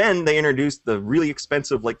then they introduced the really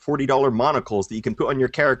expensive, like $40 monocles that you can put on your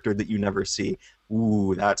character that you never see.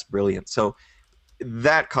 Ooh, that's brilliant. So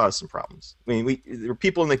that caused some problems. I mean, there were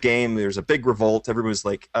people in the game. There's a big revolt. Everyone was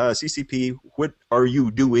like, "CCP, what are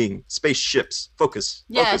you doing? Spaceships, focus."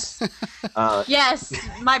 Yes. Focus. Yes.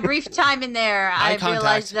 My brief time in there, I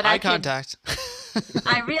realized that I could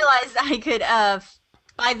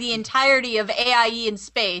buy the entirety of AIE in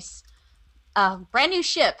space. Brand new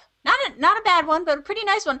ship. Not a bad one, but a pretty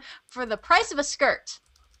nice one for the price of a skirt.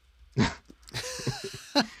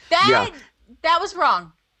 That was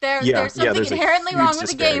wrong. There's something inherently wrong with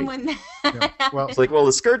the game when Well, it's like, well,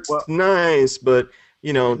 the skirt's nice, but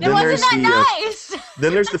it then wasn't there's that nice.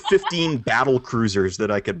 then there's the 15 battle cruisers that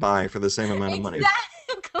I could buy for the same amount of money.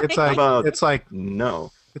 Exactly. It's like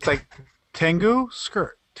No. It's like Tengu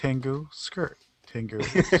skirt, Tengu skirt, Tengu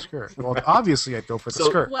skirt. Well, obviously I'd go for the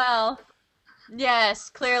skirt. Well, yes,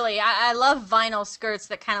 clearly. I love vinyl skirts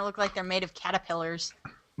that kind of look like they're made of caterpillars.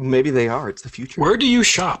 Maybe they are. It's the future. Where do you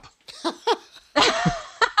shop?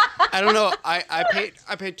 I don't know. I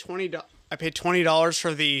paid $20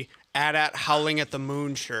 for the AT-AT Howling at the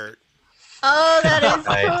Moon shirt. Oh, that is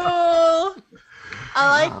cool.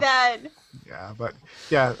 I like that. Yeah, but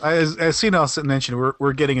yeah, as Sina mentioned,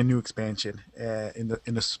 we're getting a new expansion in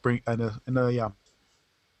the spring in the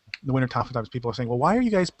winter time. Sometimes people are saying, "Well, why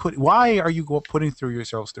are you putting through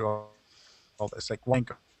yourselves through all this? Like, why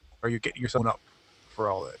are you getting yourself up for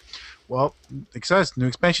all that?" Well, it says new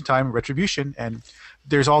expansion time, Retribution, and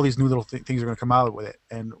there's all these new little things that are going to come out with it.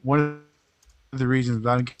 And one of the reasons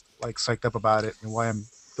I'm like psyched up about it and why I'm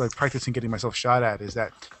like practicing getting myself shot at is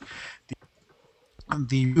that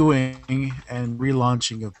the doing and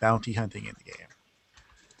relaunching of bounty hunting in the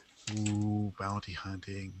game. Ooh, bounty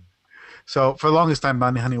hunting. So for the longest time,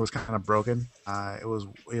 bounty hunting was kind of broken. It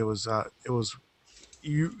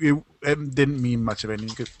didn't mean much of anything.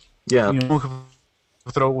 You could,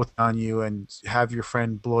 throw it on you and have your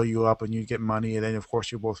friend blow you up and you get money, and then of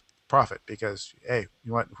course you both profit because hey,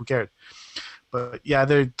 you want who cared? But yeah,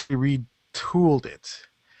 they retooled it.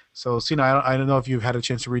 So, Sina, I don't know if you've had a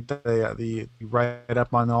chance to read the write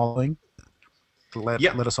up on all thing. Let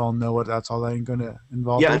us all know what that's all going to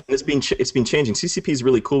involve. Yeah, it's been changing. CCP is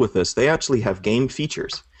really cool with this. They actually have game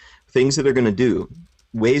features, things that they're going to do,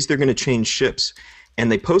 ways they're going to change ships,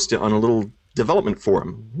 and they post it on a little development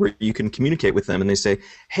forum where you can communicate with them, and they say,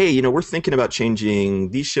 hey, we're thinking about changing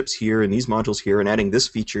these ships here and these modules here and adding this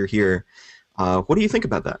feature here. What do you think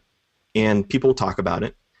about that? And people talk about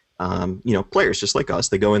it. Players just like us,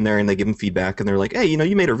 they go in there and they give them feedback, and they're like, hey,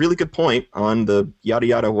 you made a really good point on the yada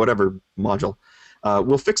yada whatever module.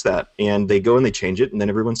 We'll fix that. And they go and they change it, and then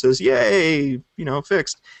everyone says, yay,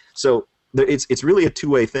 fixed. So it's really a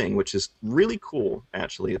two-way thing, which is really cool,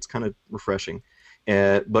 actually. It's kind of refreshing.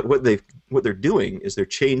 But what they're doing is they're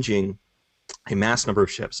changing a mass number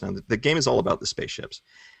of ships. Now, the game is all about the spaceships.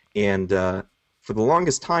 And for the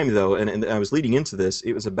longest time, though, and I was leading into this,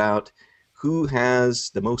 it was about who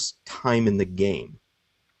has the most time in the game.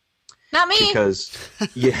 Not me.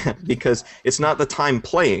 Because it's not the time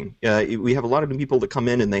playing. We have a lot of new people that come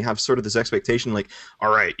in and they have sort of this expectation, like,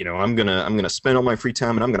 all right, I'm gonna spend all my free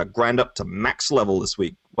time and I'm gonna grind up to max level this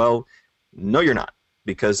week. Well, no, you're not,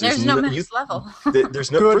 because there's no max level.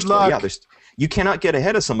 There's no Good luck. You cannot get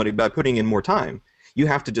ahead of somebody by putting in more time. You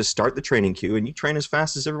have to just start the training queue, and you train as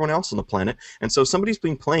fast as everyone else on the planet. And so if somebody's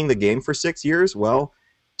been playing the game for 6 years, well,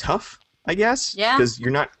 tough, I guess. Yeah. Because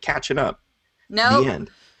you're not catching up. No. The end.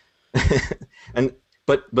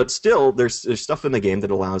 But still, there's stuff in the game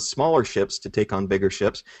that allows smaller ships to take on bigger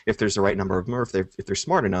ships if there's the right number of them, or if they're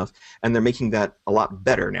smart enough. And they're making that a lot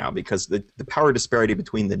better now, because the power disparity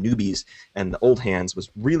between the newbies and the old hands was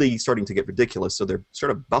really starting to get ridiculous. So they're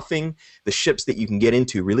sort of buffing the ships that you can get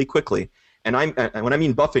into really quickly. And when I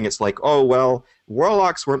mean buffing, it's like, oh, well,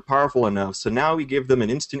 warlocks weren't powerful enough, so now we give them an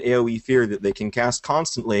instant AoE fear that they can cast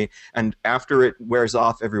constantly, and after it wears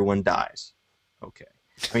off, everyone dies. Okay.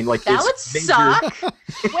 I mean, like, that would suck.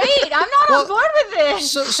 Wait, I'm not on board with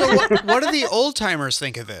this. So what do the old timers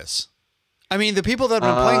think of this? I mean, the people that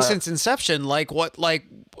have been playing since inception, I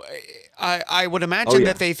would imagine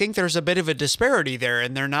that they think there's a bit of a disparity there,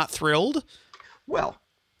 and they're not thrilled. Well,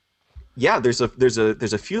 yeah, there's a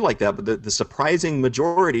few like that, but the surprising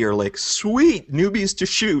majority are like, sweet, newbies to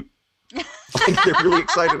shoot. Like, they're really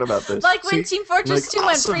excited about this. Like when Team Fortress 2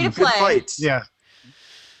 went free to play. Fights. Yeah.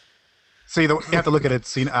 So you have to look at it.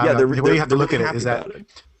 So, Yeah, the way you have to look really at it is that, happy about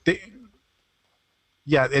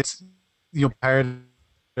it. it's tired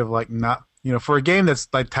of like not for a game that's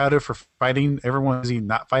like touted for fighting, everyone is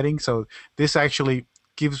not fighting. So this actually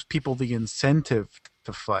gives people the incentive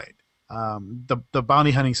to fight. The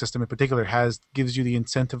bounty hunting system in particular gives you the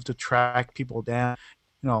incentive to track people down.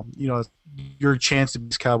 Your chance to be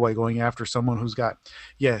this cowboy going after someone who's got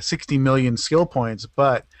 60 million skill points,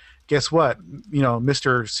 but guess what?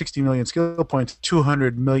 Mr. 60 million skill points,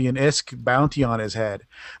 200 million ISK bounty on his head.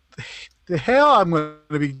 The hell I'm going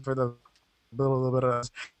to be for the little bit of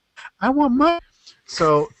I want money.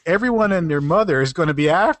 So everyone and their mother is going to be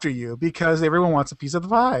after you because everyone wants a piece of the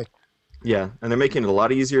pie. Yeah, and they're making it a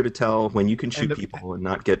lot easier to tell when you can shoot people and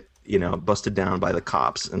not get busted down by the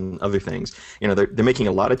cops and other things. They're making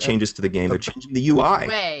a lot of changes to the game. They're changing the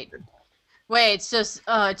UI. Wait. So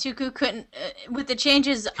Tuku couldn't with the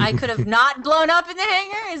changes. I could have not blown up in the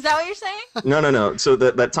hangar. Is that what you're saying? No. So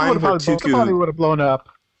that time where Tuku would have blown up.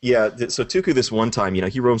 Yeah, so Tuku this one time,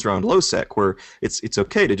 he roams around low-sec where it's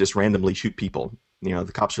okay to just randomly shoot people.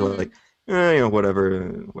 The cops are like,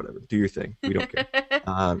 whatever, do your thing. We don't care.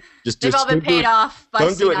 They've all been paid off by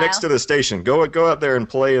Don't do it senile. next to the station. Go out there and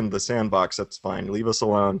play in the sandbox. That's fine. Leave us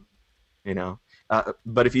alone.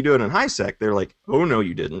 But if you do it in high sec, they're like, oh no,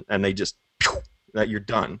 you didn't, and they just that you're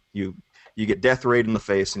done. You get death rayed in the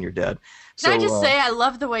face and you're dead. Can I just say I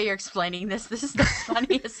love the way you're explaining this. This is the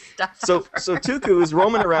funniest stuff. So Tuku is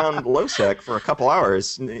roaming around low-sec for a couple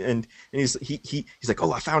hours, and he's like,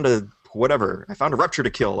 oh, I found a rupture to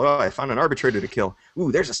kill. Oh, I found an arbitrator to kill.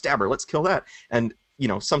 Ooh, there's a stabber. Let's kill that. And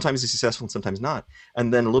sometimes he's successful and sometimes not.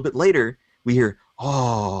 And then a little bit later, we hear,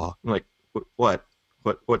 oh, I'm like, what,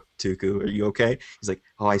 Tuku? Are you okay? He's like,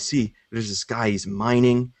 oh, I see. There's this guy. He's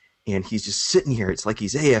mining. And he's just sitting here. It's like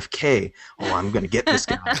he's AFK. Oh, I'm going to get this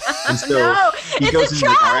guy. And so No, he goes it's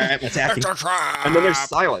and a he's like, trap! all right, I'm attacking. It's a trap! And then there's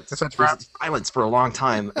silence. It's a There's trap. silence for a long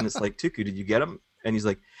time. And it's like, Tuku, did you get him? And he's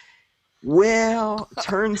like, well,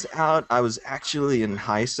 turns out I was actually in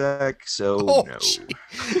high sec, so no.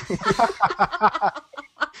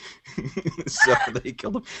 So they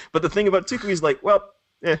killed him. But the thing about Tuku, he's like, well,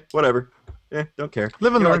 whatever. Don't care.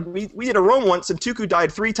 Live and learn. Like, we did a roam once, and Tuku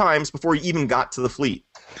died 3 times before he even got to the fleet.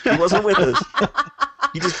 He wasn't with us.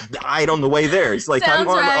 He just died on the way there. He's like, Sounds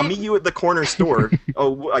right. I'll meet you at the corner store.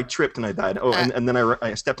 Oh, I tripped and I died. Oh, and then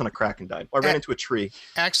I stepped on a crack and died. Oh, I ran into a tree.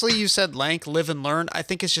 Actually, you said Lank, live and learn. I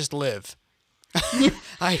think it's just live.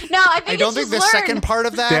 I don't think the second part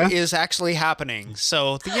of that is actually happening.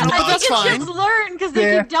 So, but that's fine. I think it's just learn because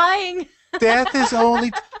they keep dying. Death is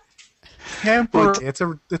only temporary. It's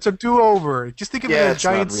a do-over. Just think of it as a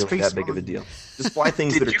giant it's not really space. that big of a deal. Just fly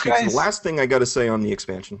things that are cheap. The last thing I got to say on the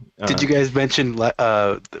expansion. Did you guys mention what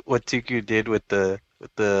Tuku did with the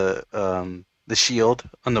shield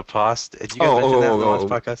on the POS? Did you guys mention that on the last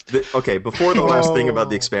podcast? Okay, before the last thing about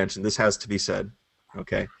the expansion, this has to be said.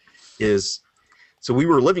 Okay, so we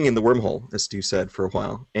were living in the Wormhole, as Stu said, for a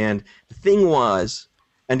while, and the thing was,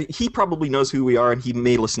 and he probably knows who we are, and he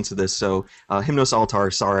may listen to this. So, Hymnos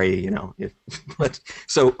Altar, sorry, but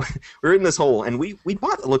so we're in this hole, and we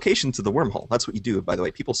bought a location to the Wormhole. That's what you do, by the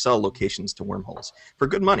way. People sell locations to wormholes for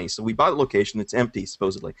good money. So we bought a location. It's empty,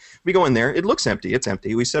 supposedly. We go in there. It looks empty. It's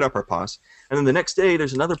empty. We set up our POS, and then the next day,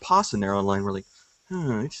 there's another POS in there online. We're like,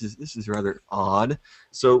 this is rather odd.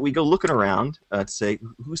 So we go looking around to say,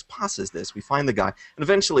 whose POS is this? We find the guy, and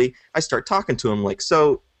eventually I start talking to him like,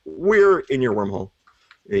 so we're in your wormhole.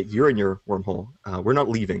 You're in your wormhole. We're not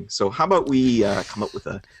leaving. So how about we come up with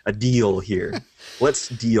a deal here? Let's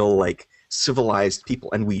deal like civilized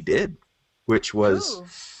people. And we did, which was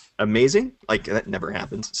amazing. Like, that never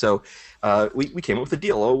happens. So we came up with a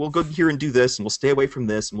deal. Oh, we'll go here and do this, and we'll stay away from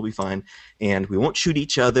this, and we'll be fine. And we won't shoot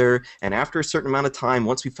each other. And after a certain amount of time,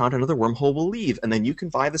 once we found another wormhole, we'll leave. And then you can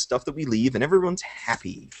buy the stuff that we leave, and everyone's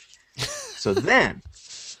happy. So then,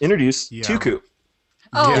 introduce Tuku.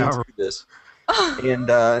 Into this. And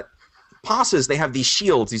POSes, they have these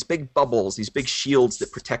shields, these big bubbles, these big shields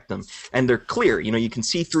that protect them. And they're clear. You can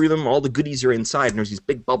see through them. All the goodies are inside, and there's these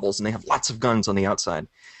big bubbles, and they have lots of guns on the outside.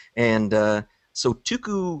 And so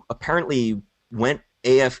Tuku apparently went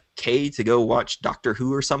AFK to go watch Doctor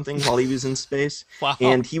Who or something while he was in space. Wow.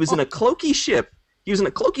 And he was in a cloaky ship.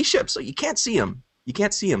 So you can't see him.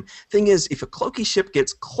 Thing is, if a cloaky ship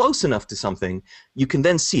gets close enough to something, you can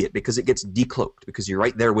then see it because it gets decloaked because you're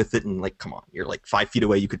right there with it, and like, come on, you're like 5 feet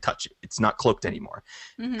away, you could touch it. It's not cloaked anymore.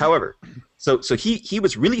 Mm-hmm. However, so he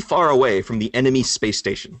was really far away from the enemy space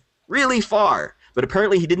station. Really far. But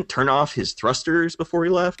apparently he didn't turn off his thrusters before he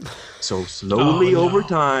left. So slowly over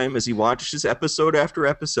time, as he watches episode after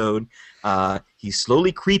episode, he's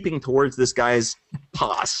slowly creeping towards this guy's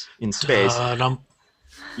pos in space.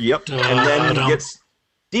 Yep. And then he gets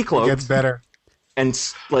decloaked. It gets better. And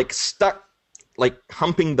like stuck, like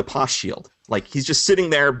humping the pos shield. Like he's just sitting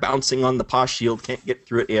there bouncing on the pos shield, can't get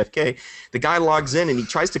through it AFK. The guy logs in and he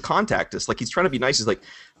tries to contact us. Like he's trying to be nice. He's like,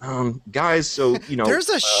 guys, so there's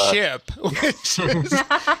a ship.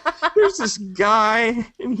 There's this guy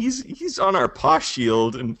and he's on our pos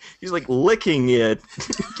shield and he's like licking it.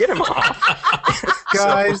 Get him off.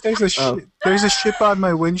 Guys, there's a ship on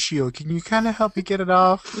my windshield. Can you kind of help me get it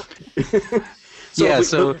off?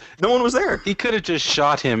 So no one was there. He could have just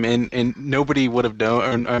shot him, and nobody would have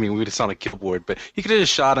known. I mean, we would have saw on a kill board, but he could have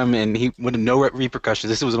just shot him, and he would have no repercussions.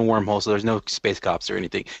 This was in a wormhole, so there's no space cops or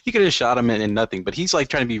anything. He could have shot him and nothing. But he's like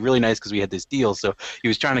trying to be really nice because we had this deal. So he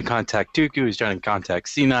was trying to contact Tuku, he was trying to contact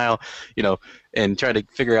Senile, and try to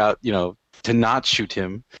figure out, to not shoot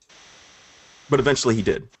him. But eventually he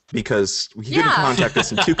did because he couldn't contact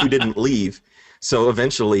us, and Tuku didn't leave. So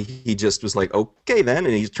eventually he just was like, okay then,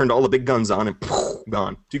 and he turned all the big guns on and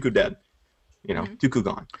gone. Tuku dead. Tuku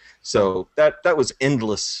gone. So that was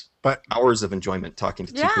endless hours of enjoyment talking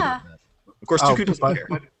to Tuku. Of course, Tuku doesn't care.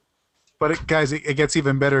 But guys, it gets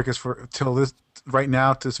even better because till this right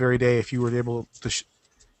now, to this very day, if you were able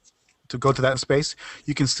to go to that space,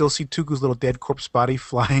 you can still see Tuku's little dead corpse body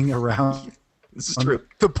flying around. This is true.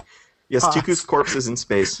 Yes, Tuku's corpse is in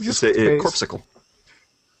space. It's a corpsicle.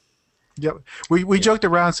 Yep, we joked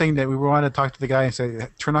around saying that we wanted to talk to the guy and say,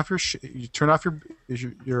 turn off your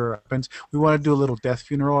weapons. We want to do a little death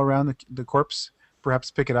funeral around the corpse.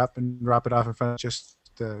 Perhaps pick it up and drop it off in front, just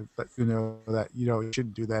to let you know that you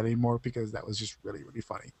shouldn't do that anymore because that was just really, really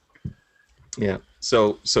funny. Yeah.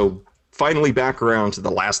 So finally back around to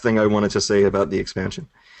the last thing I wanted to say about the expansion.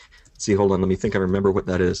 Let's see, hold on, let me think I remember what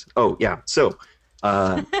that is. Oh yeah. So.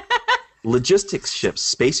 Logistics ships,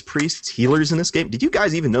 space priests, healers in this game. Did you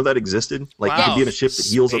guys even know that existed? Like you could be in a ship that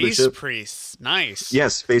heals other ships. Space priests, nice.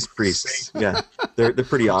 Yes, space priests. Yeah, they're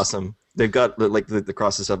pretty awesome. They've got like the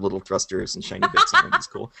crosses have little thrusters and shiny bits on them. It's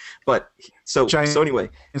cool. But so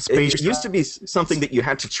anyway, it used to be something that you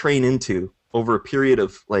had to train into over a period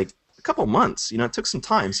of like a couple months. It took some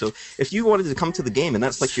time. So if you wanted to come to the game and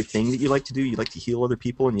that's like your thing that you like to do, you like to heal other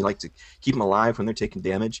people and you like to keep them alive when they're taking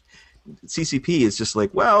damage. CCP is just like,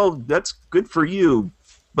 well, that's good for you,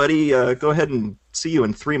 buddy. Go ahead and see you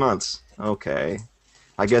in 3 months. Okay,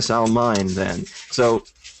 I guess I'll mind then. So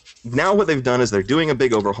now what they've done is they're doing a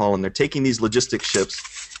big overhaul and they're taking these logistic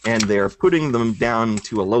ships and they're putting them down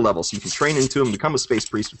to a low level so you can train into them, become a space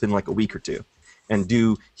priest within like a week or two, and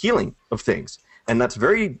do healing of things. And that's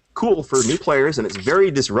very cool for new players and it's very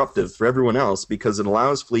disruptive for everyone else because it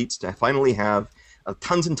allows fleets to finally have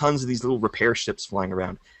tons and tons of these little repair ships flying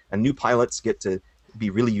around. And new pilots get to be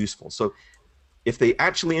really useful. So if they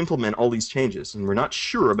actually implement all these changes, and we're not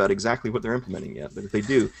sure about exactly what they're implementing yet, but if they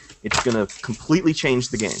do, it's going to completely change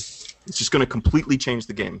the game. It's just going to completely change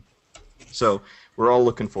the game. So we're all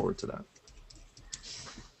looking forward to that.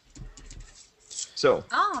 So,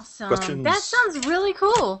 awesome. Questions? That sounds really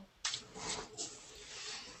cool.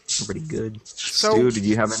 Pretty good. Stu, did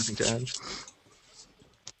you have anything to add?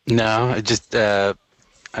 No,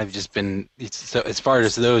 I've just been so as far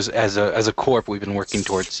as those as a corp, we've been working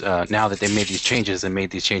towards now that they made these changes and made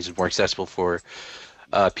these changes more accessible for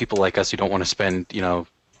people like us who don't want to spend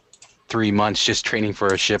 3 months just training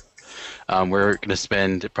for a ship. We're going to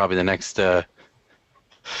spend probably the next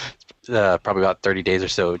probably about 30 days or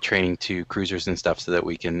so training to cruisers and stuff so that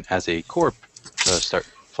we can, as a corp, start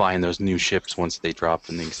flying those new ships once they drop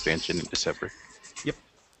in the expansion in December. Yep.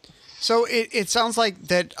 So it sounds like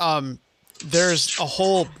that. There's a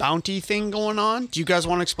whole bounty thing going on. Do you guys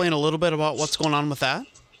want to explain a little bit about what's going on with that?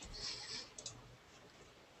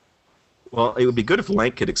 Well, it would be good if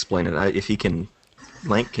Lank could explain it. If he can,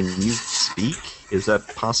 Lank, can you speak? Is that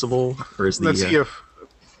possible, or is the?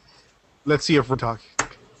 Let's see if we're talking.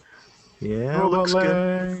 Yeah, looks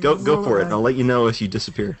good. Go for it. I'll let you know if you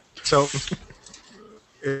disappear. So,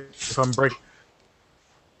 if I'm breaking,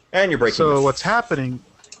 and you're breaking. So what's happening?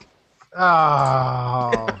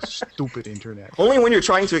 Oh, stupid internet. Only when you're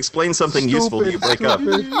trying to explain something useful do you break up.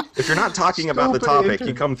 If you're not talking about the topic,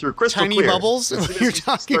 you come through crystal tiny clear. Bubbles? You're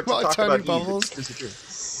talking about tiny bubbles?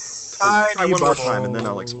 Tiny one bubbles. more time and then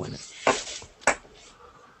I'll explain it.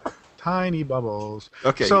 Tiny bubbles.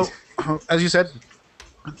 Okay. So, as you said...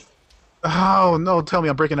 Oh, no, tell me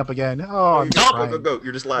I'm breaking up again. Oh, go.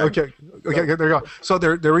 You're just lying. Okay, there you go. So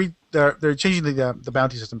they're they're changing the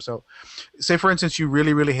bounty system. So, say for instance, you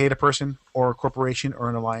really hate a person or a corporation or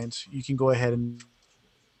an alliance, you can go ahead and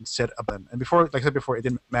set up them. And before, like I said before, it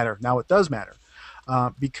didn't matter. Now it does matter,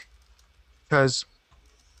 because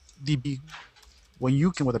the when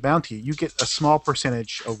you can with a bounty, you get a small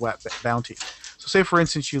percentage of what bounty. So, say for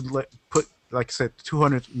instance, you put, like I said,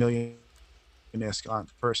 200 million ISK on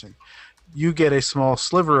a person, you get a small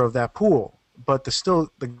sliver of that pool, but there's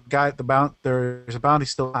a bounty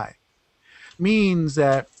still high. Means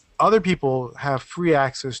that other people have free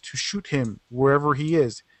access to shoot him wherever he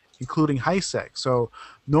is, including HiSec. So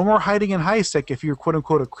no more hiding in HiSec if you're quote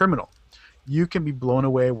unquote a criminal. You can be blown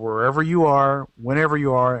away wherever you are, whenever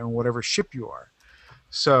you are, and whatever ship you are.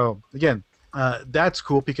 So again, that's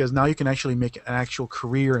cool because now you can actually make an actual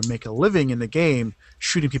career and make a living in the game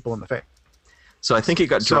shooting people in the face. So I think it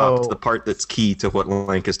got dropped, the part that's key to what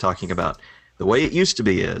Link is talking about. The way it used to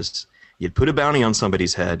be is you'd put a bounty on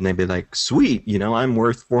somebody's head and they'd be like, sweet, I'm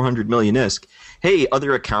worth 400 million ISK. Hey,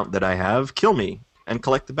 other account that I have, kill me and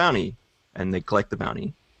collect the bounty. And they'd collect the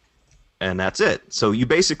bounty. And that's it. So you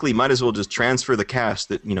basically might as well just transfer the cash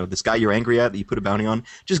that, this guy you're angry at that you put a bounty on,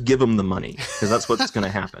 just give him the money because that's what's going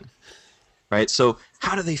to happen. Right? So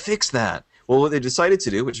how do they fix that? Well, what they decided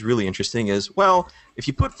to do, which is really interesting, is, well, if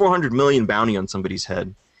you put 400 million bounty on somebody's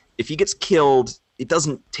head, if he gets killed, it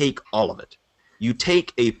doesn't take all of it. You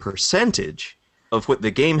take a percentage of what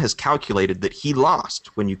the game has calculated that he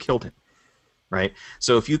lost when you killed him, right?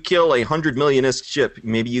 So if you kill a 100 million-isk ship,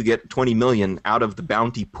 maybe you get 20 million out of the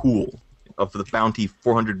bounty pool, of the bounty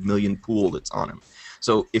 400 million pool that's on him.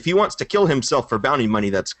 So if he wants to kill himself for bounty money,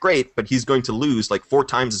 that's great, but he's going to lose like 4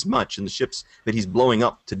 times as much in the ships that he's blowing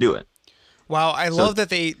up to do it. Wow, I love that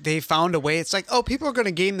they found a way. It's like, oh, people are going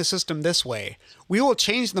to game the system this way. We will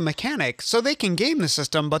change the mechanic so they can game the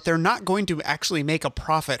system, but they're not going to actually make a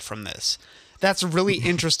profit from this. That's really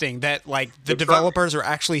interesting that the developers are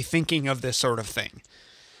actually thinking of this sort of thing.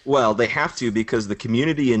 Well, they have to because the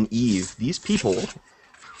community in EVE, these people,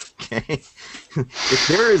 okay, if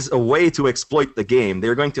there is a way to exploit the game,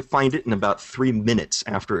 they're going to find it in about 3 minutes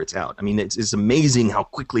after it's out. I mean, it's amazing how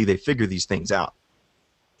quickly they figure these things out.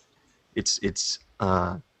 It's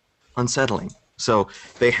unsettling. So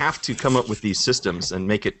they have to come up with these systems and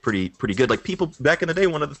make it pretty good. Like people back in the day,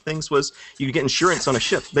 one of the things was you could get insurance on a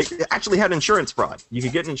ship. They actually had insurance fraud. You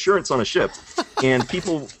could get insurance on a ship, and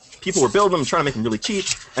people were building them, trying to make them really cheap,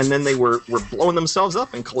 and then they were blowing themselves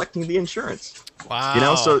up and collecting the insurance.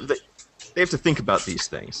 Wow. So they have to think about these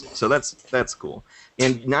things. So that's cool.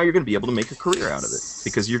 And now you're going to be able to make a career out of it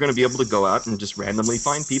because you're going to be able to go out and just randomly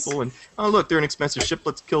find people and, oh, look, they're an expensive ship,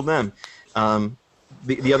 let's kill them.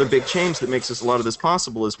 The other big change that makes a lot of this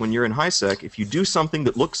possible is when you're in HiSec, if you do something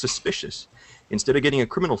that looks suspicious, instead of getting a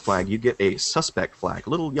criminal flag, you get a suspect flag, a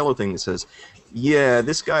little yellow thing that says, yeah,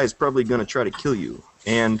 this guy is probably going to try to kill you.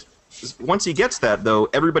 And once he gets that, though,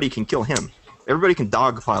 everybody can kill him. Everybody can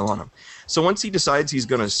dogpile on him. So once he decides he's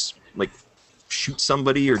going to, shoot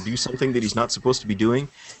somebody or do something that he's not supposed to be doing,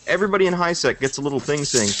 everybody in HiSec gets a little thing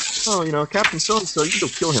saying, oh, Captain so-and-so, you can go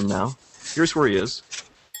kill him now. Here's where he is.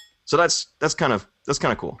 So that's kind of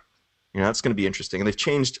cool. That's going to be interesting. And they've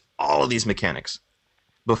changed all of these mechanics.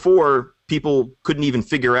 Before, people couldn't even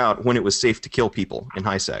figure out when it was safe to kill people in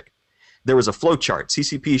HiSec. There was a flowchart.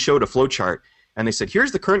 CCP showed a flowchart, and they said,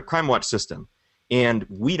 here's the current Crime Watch system, and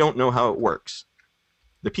we don't know how it works.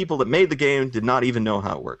 The people that made the game did not even know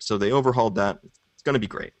how it works. So they overhauled that. It's going to be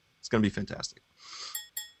great. It's going to be fantastic.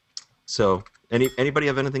 So anybody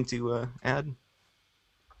have anything to add?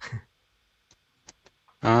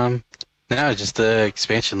 No, just the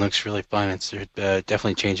expansion looks really fun. It's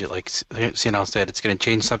definitely change it. Like CNL said, it's going to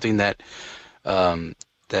change something that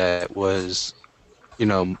that was,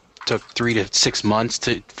 took 3 to 6 months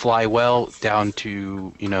to fly well down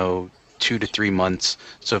to 2 to 3 months.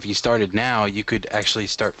 So if you started now, you could actually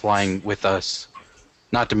start flying with us.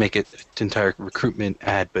 Not to make it an entire recruitment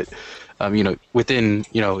ad, but within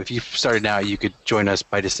if you started now, you could join us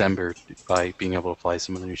by December by being able to fly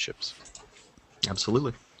some of the new ships.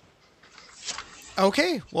 Absolutely.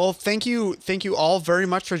 Okay, well, thank you all very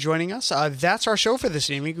much for joining us. That's our show for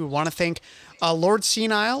this evening. We want to thank Lord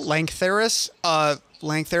Senile, Langtheris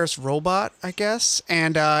Robot, I guess,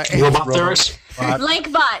 and Robot Theris,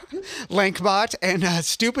 Lankbot, and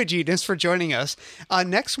Stupid Genius for joining us.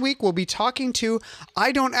 Next week we'll be talking to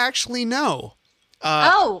I Don't Actually Know. Did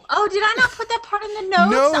I not put that part in the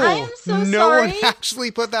notes? No, I am so no sorry. one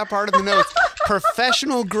actually put that part in the notes.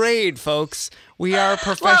 Professional grade, folks. We are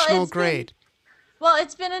professional grade.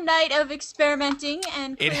 It's been a night of experimenting,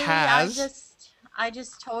 and it clearly has. I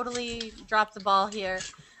just totally dropped the ball here.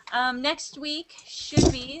 Next week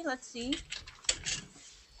should be, let's see.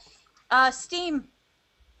 Steam.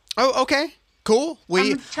 Oh, okay. Cool.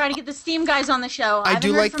 I'm trying to get the Steam guys on the show. I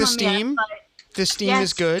do like the haven't heard from them Steam. yet, but The Steam Yes.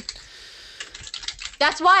 is good.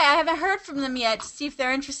 that's why I haven't heard from them yet to see if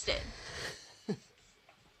they're interested. Sorry.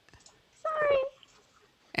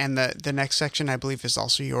 And the next section, I believe, is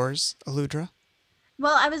also yours, Aludra.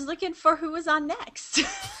 Well, I was looking for who was on next.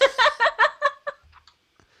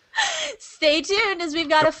 Stay tuned as we've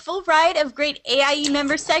got a full ride of great AIE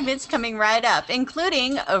member segments coming right up,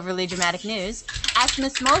 including Overly Dramatic News, Ask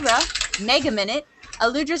Miss Mulgra, Mega Minute,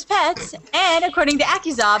 Aludra's Pets, and according to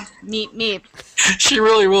Akizob, Meep Meep. She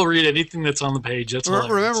really will read anything that's on the page. That's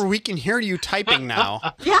hilarious. Remember, we can hear you typing now.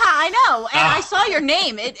 Yeah, I know. And I saw your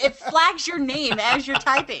name. It flags your name as you're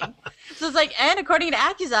typing. So it's like, and according to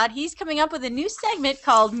Akizad, he's coming up with a new segment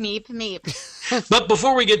called Meep Meep. But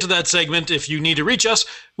before we get to that segment, if you need to reach us,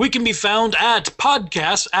 we can be found at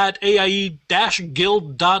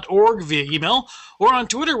podcasts@aie-guild.org via email, or on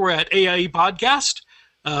Twitter, we're at AIE Podcast.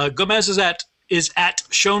 Gomez is at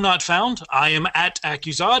Show Not Found. I am at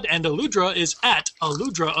Akuzad, and Aludra is at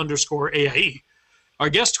Aludra_AIE. Our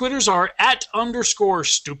guest Twitters are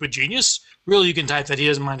 @_StupidGenius. Really, you can type that. He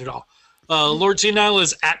doesn't mind at all. Lord Senile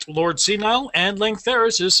is at Lord Senile, and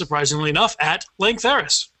Langtheris is, surprisingly enough, at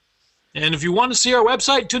Langtheris. And if you want to see our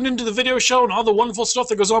website, tune into the video show and all the wonderful stuff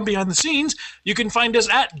that goes on behind the scenes, you can find us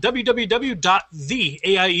at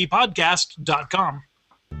www.theaiepodcast.com.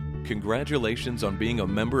 Congratulations on being a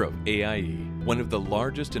member of AIE, one of the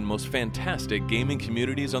largest and most fantastic gaming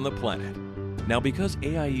communities on the planet. Now, because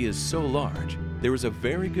AIE is so large, there is a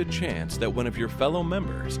very good chance that one of your fellow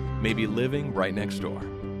members may be living right next door.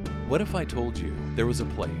 What if I told you there was a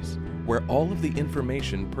place where all of the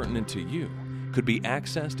information pertinent to you could be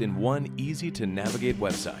accessed in one easy-to-navigate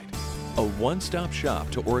website? A one-stop shop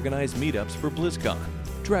to organize meetups for BlizzCon,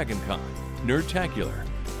 DragonCon, Nerdtacular,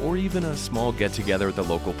 or even a small get-together at the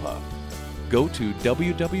local pub. Go to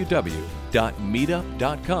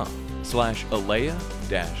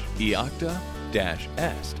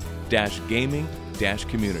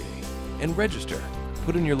www.meetup.com/alea-iacta-est-gaming-community and register.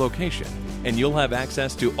 Put in your location, and you'll have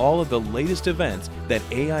access to all of the latest events that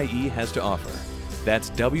AIE has to offer. That's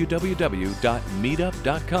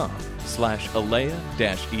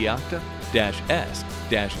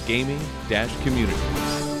www.meetup.com/alea-iacta-est-gaming-community.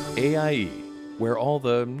 AIE, where all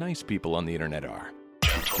the nice people on the internet are.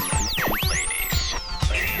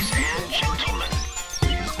 Ladies and gentlemen,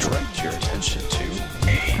 please direct your attention to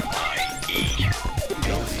AIE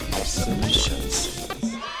Building Solutions.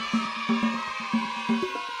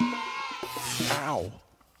 Ow.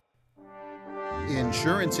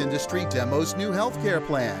 Insurance industry demos new healthcare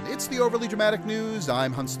plan. It's the Overly Dramatic News.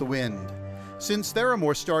 I'm Hunts the Wind. Since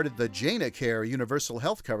Theramore started the JanaCare Universal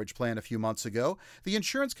Health Coverage Plan a few months ago, the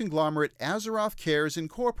insurance conglomerate Azeroth Cares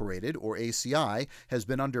Incorporated, or ACI, has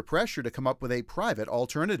been under pressure to come up with a private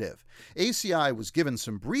alternative. ACI was given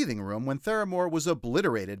some breathing room when Theramore was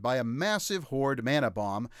obliterated by a massive horde mana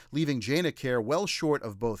bomb, leaving JanaCare well short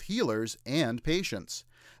of both healers and patients.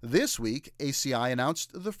 This week, ACI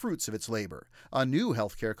announced the fruits of its labor, a new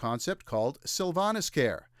healthcare concept called Sylvanas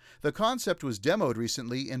Care. The concept was demoed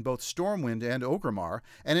recently in both Stormwind and Orgrimmar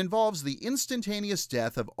and involves the instantaneous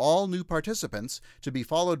death of all new participants to be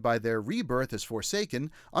followed by their rebirth as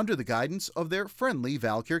Forsaken under the guidance of their friendly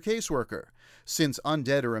Valkyr caseworker. Since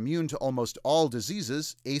undead are immune to almost all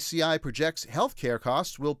diseases, ACI projects healthcare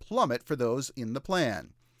costs will plummet for those in the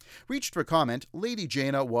plan. Reached for comment, Lady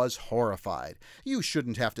Jaina was horrified. "You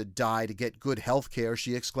shouldn't have to die to get good health care,"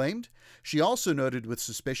 she exclaimed. She also noted with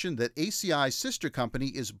suspicion that ACI's sister company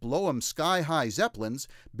is Bloem Sky High Zeppelins,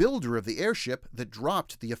 builder of the airship that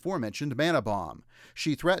dropped the aforementioned mana bomb.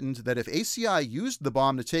 She threatened that if ACI used the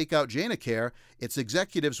bomb to take out JanaCare, its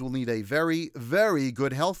executives will need a very, very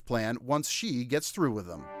good health plan once she gets through with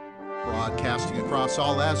them. Broadcasting across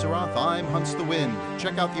all Azeroth, I'm Hunts the Wind.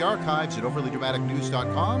 Check out the archives at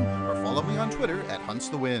overlydramaticnews.com or follow me on Twitter at Hunts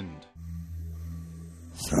the Wind.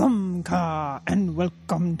 Thrumka, and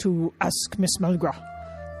welcome to Ask Miss Mulgra,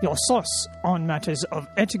 your source on matters of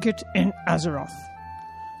etiquette in Azeroth.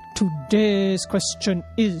 Today's question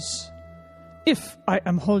is, if I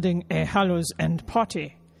am holding a Hallows End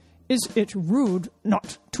party, is it rude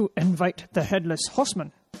not to invite the Headless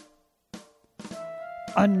Horseman?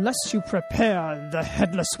 Unless you prepare the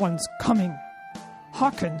Headless One's coming,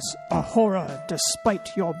 hearkens a horror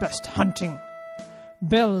despite your best hunting.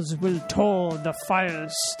 Bells will toll, the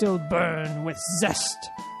fires still burn with zest.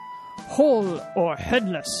 Whole or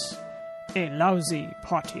headless, a lousy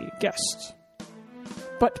party guest.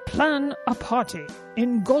 But plan a party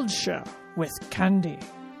in Goldshire with candy.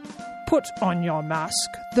 Put on your mask,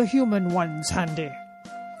 the human one's handy.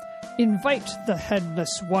 Invite the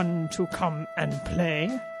Headless One to come and play.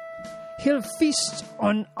 He'll feast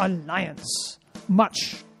on alliance,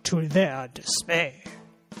 much to their dismay.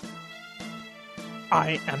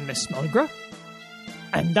 I am Miss Mulgra,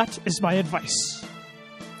 and that is my advice.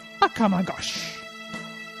 Akamagosh.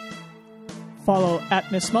 Follow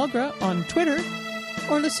at Miss Mulgra on Twitter,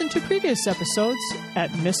 or listen to previous episodes at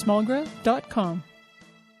missmulgra.com.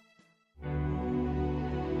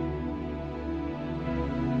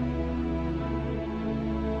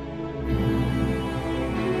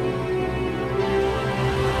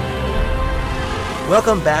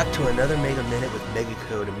 Welcome back to another Mega Minute with Mega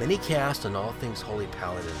Code, a mini-cast on all things Holy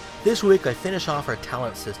Paladin. This week I finish off our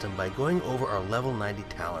talent system by going over our level 90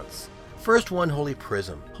 talents. First one, Holy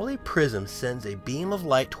Prism. Holy Prism sends a beam of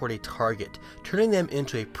light toward a target, turning them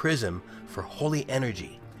into a prism for holy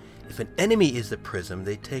energy. If an enemy is the prism,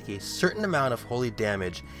 they take a certain amount of holy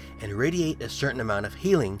damage and radiate a certain amount of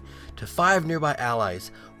healing to 5 nearby allies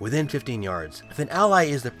within 15 yards. If an ally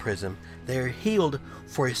is the prism, they are healed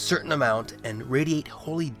for a certain amount and radiate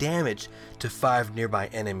holy damage to 5 nearby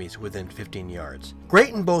enemies within 15 yards.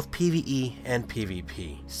 Great in both PvE and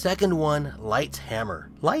PvP. Second one, Light's Hammer.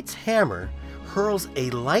 Light's Hammer hurls a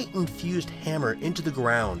light-infused hammer into the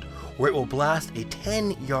ground, where it will blast a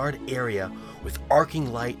 10-yard area with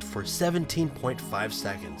arcing light for 17.5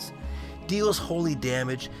 seconds. Deals holy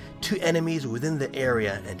damage to enemies within the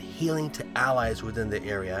area and healing to allies within the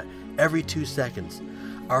area every 2 seconds.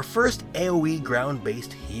 Our first AoE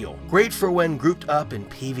ground-based heal. Great for when grouped up in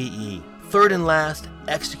PvE. Third and last,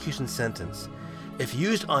 Execution Sentence. If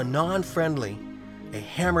used on non-friendly, a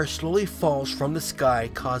hammer slowly falls from the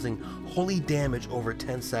sky, causing holy damage over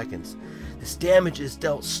 10 seconds. This damage is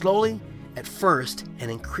dealt slowly at first and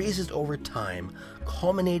increases over time,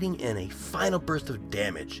 culminating in a final burst of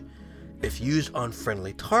damage. If used on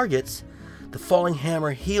friendly targets, the falling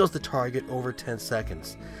hammer heals the target over 10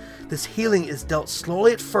 seconds. This healing is dealt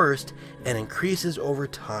slowly at first and increases over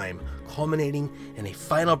time, culminating in a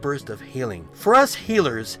final burst of healing. For us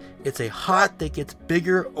healers, it's a hot that gets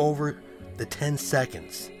bigger over the 10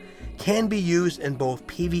 seconds. Can be used in both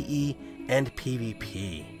PvE and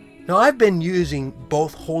PvP. Now I've been using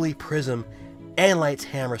both Holy Prism and Light's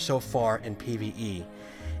Hammer so far in PvE,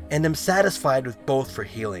 and am satisfied with both for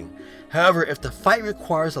healing. However, if the fight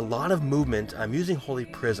requires a lot of movement, I'm using Holy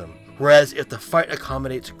Prism, whereas if the fight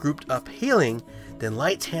accommodates grouped up healing, then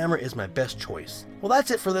Light's Hammer is my best choice. Well,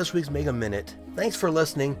 that's it for this week's Mega Minute. Thanks for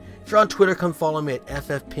listening. If you're on Twitter, come follow me at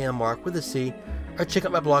FFPMMark with a C, or check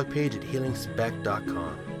out my blog page at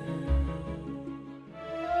healingspec.com.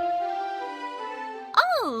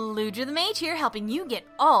 Ludra the Mage here, helping you get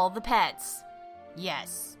all the pets.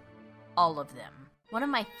 Yes, all of them. One of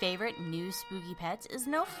my favorite new spooky pets is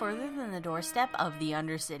no further than the doorstep of the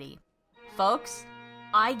Undercity. Folks,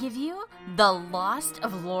 I give you the Lost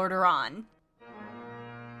of Lordaeron.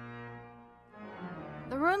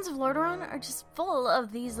 The ruins of Lordaeron are just full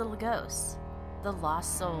of these little ghosts. The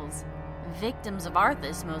lost souls, victims of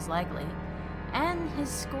Arthas most likely, and his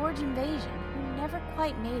Scourge invasion, who never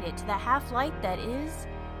quite made it to the half-light that is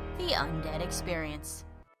the undead experience.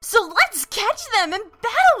 So let's catch them and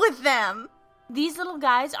battle with them! These little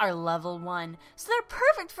guys are level 1, so they're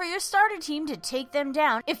perfect for your starter team to take them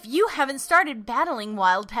down if you haven't started battling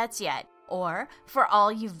wild pets yet. Or, for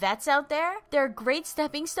all you vets out there, they're a great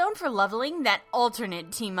stepping stone for leveling that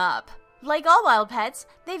alternate team up. Like all wild pets,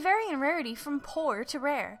 they vary in rarity from poor to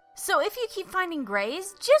rare. So if you keep finding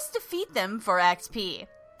greys, just defeat them for XP.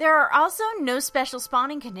 There are also no special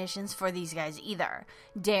spawning conditions for these guys either.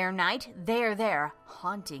 Day or night, they are there,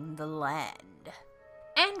 haunting the land.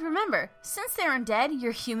 And remember, since they're undead,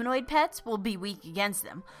 your humanoid pets will be weak against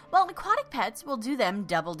them, while aquatic pets will do them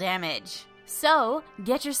double damage. So,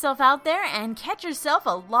 get yourself out there and catch yourself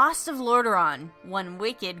a Lost of Lordaeron, one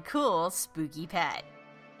wicked cool spooky pet.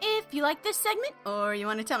 If you like this segment, or you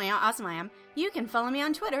want to tell me how awesome I am, you can follow me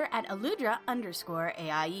on Twitter at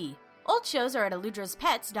aludra_AIE. Old shows are at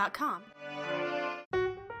aludraspets.com.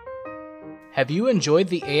 Have you enjoyed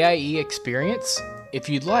the AIE experience? If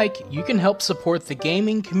you'd like, you can help support the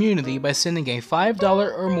gaming community by sending a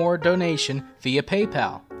 $5 or more donation via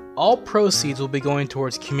PayPal. All proceeds will be going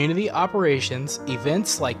towards community operations,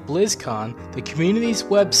 events like BlizzCon, the community's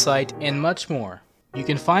website, and much more. You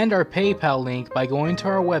can find our PayPal link by going to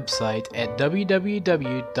our website at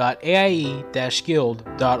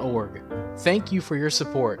www.aie-guild.org. Thank you for your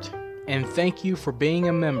support, and thank you for being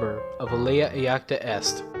a member of Alea Iacta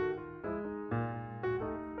Est.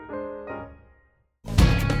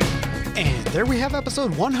 And there we have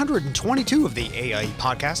episode 122 of the AIE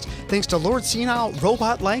podcast. Thanks to Lord Senile,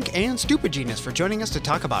 Robot Lank, and Stupid Genius for joining us to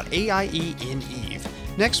talk about AIE in EVE.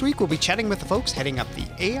 Next week, we'll be chatting with the folks heading up the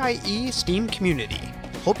AIE Steam community.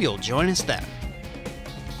 Hope you'll join us then.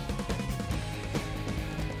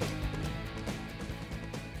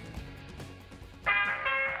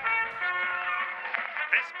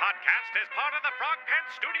 This podcast is part of the Frog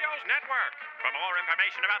Pants Studios Network. For more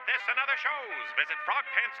information about this and other shows, visit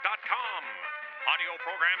frogpants.com. Audio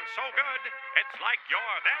program so good, it's like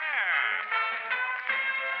you're there.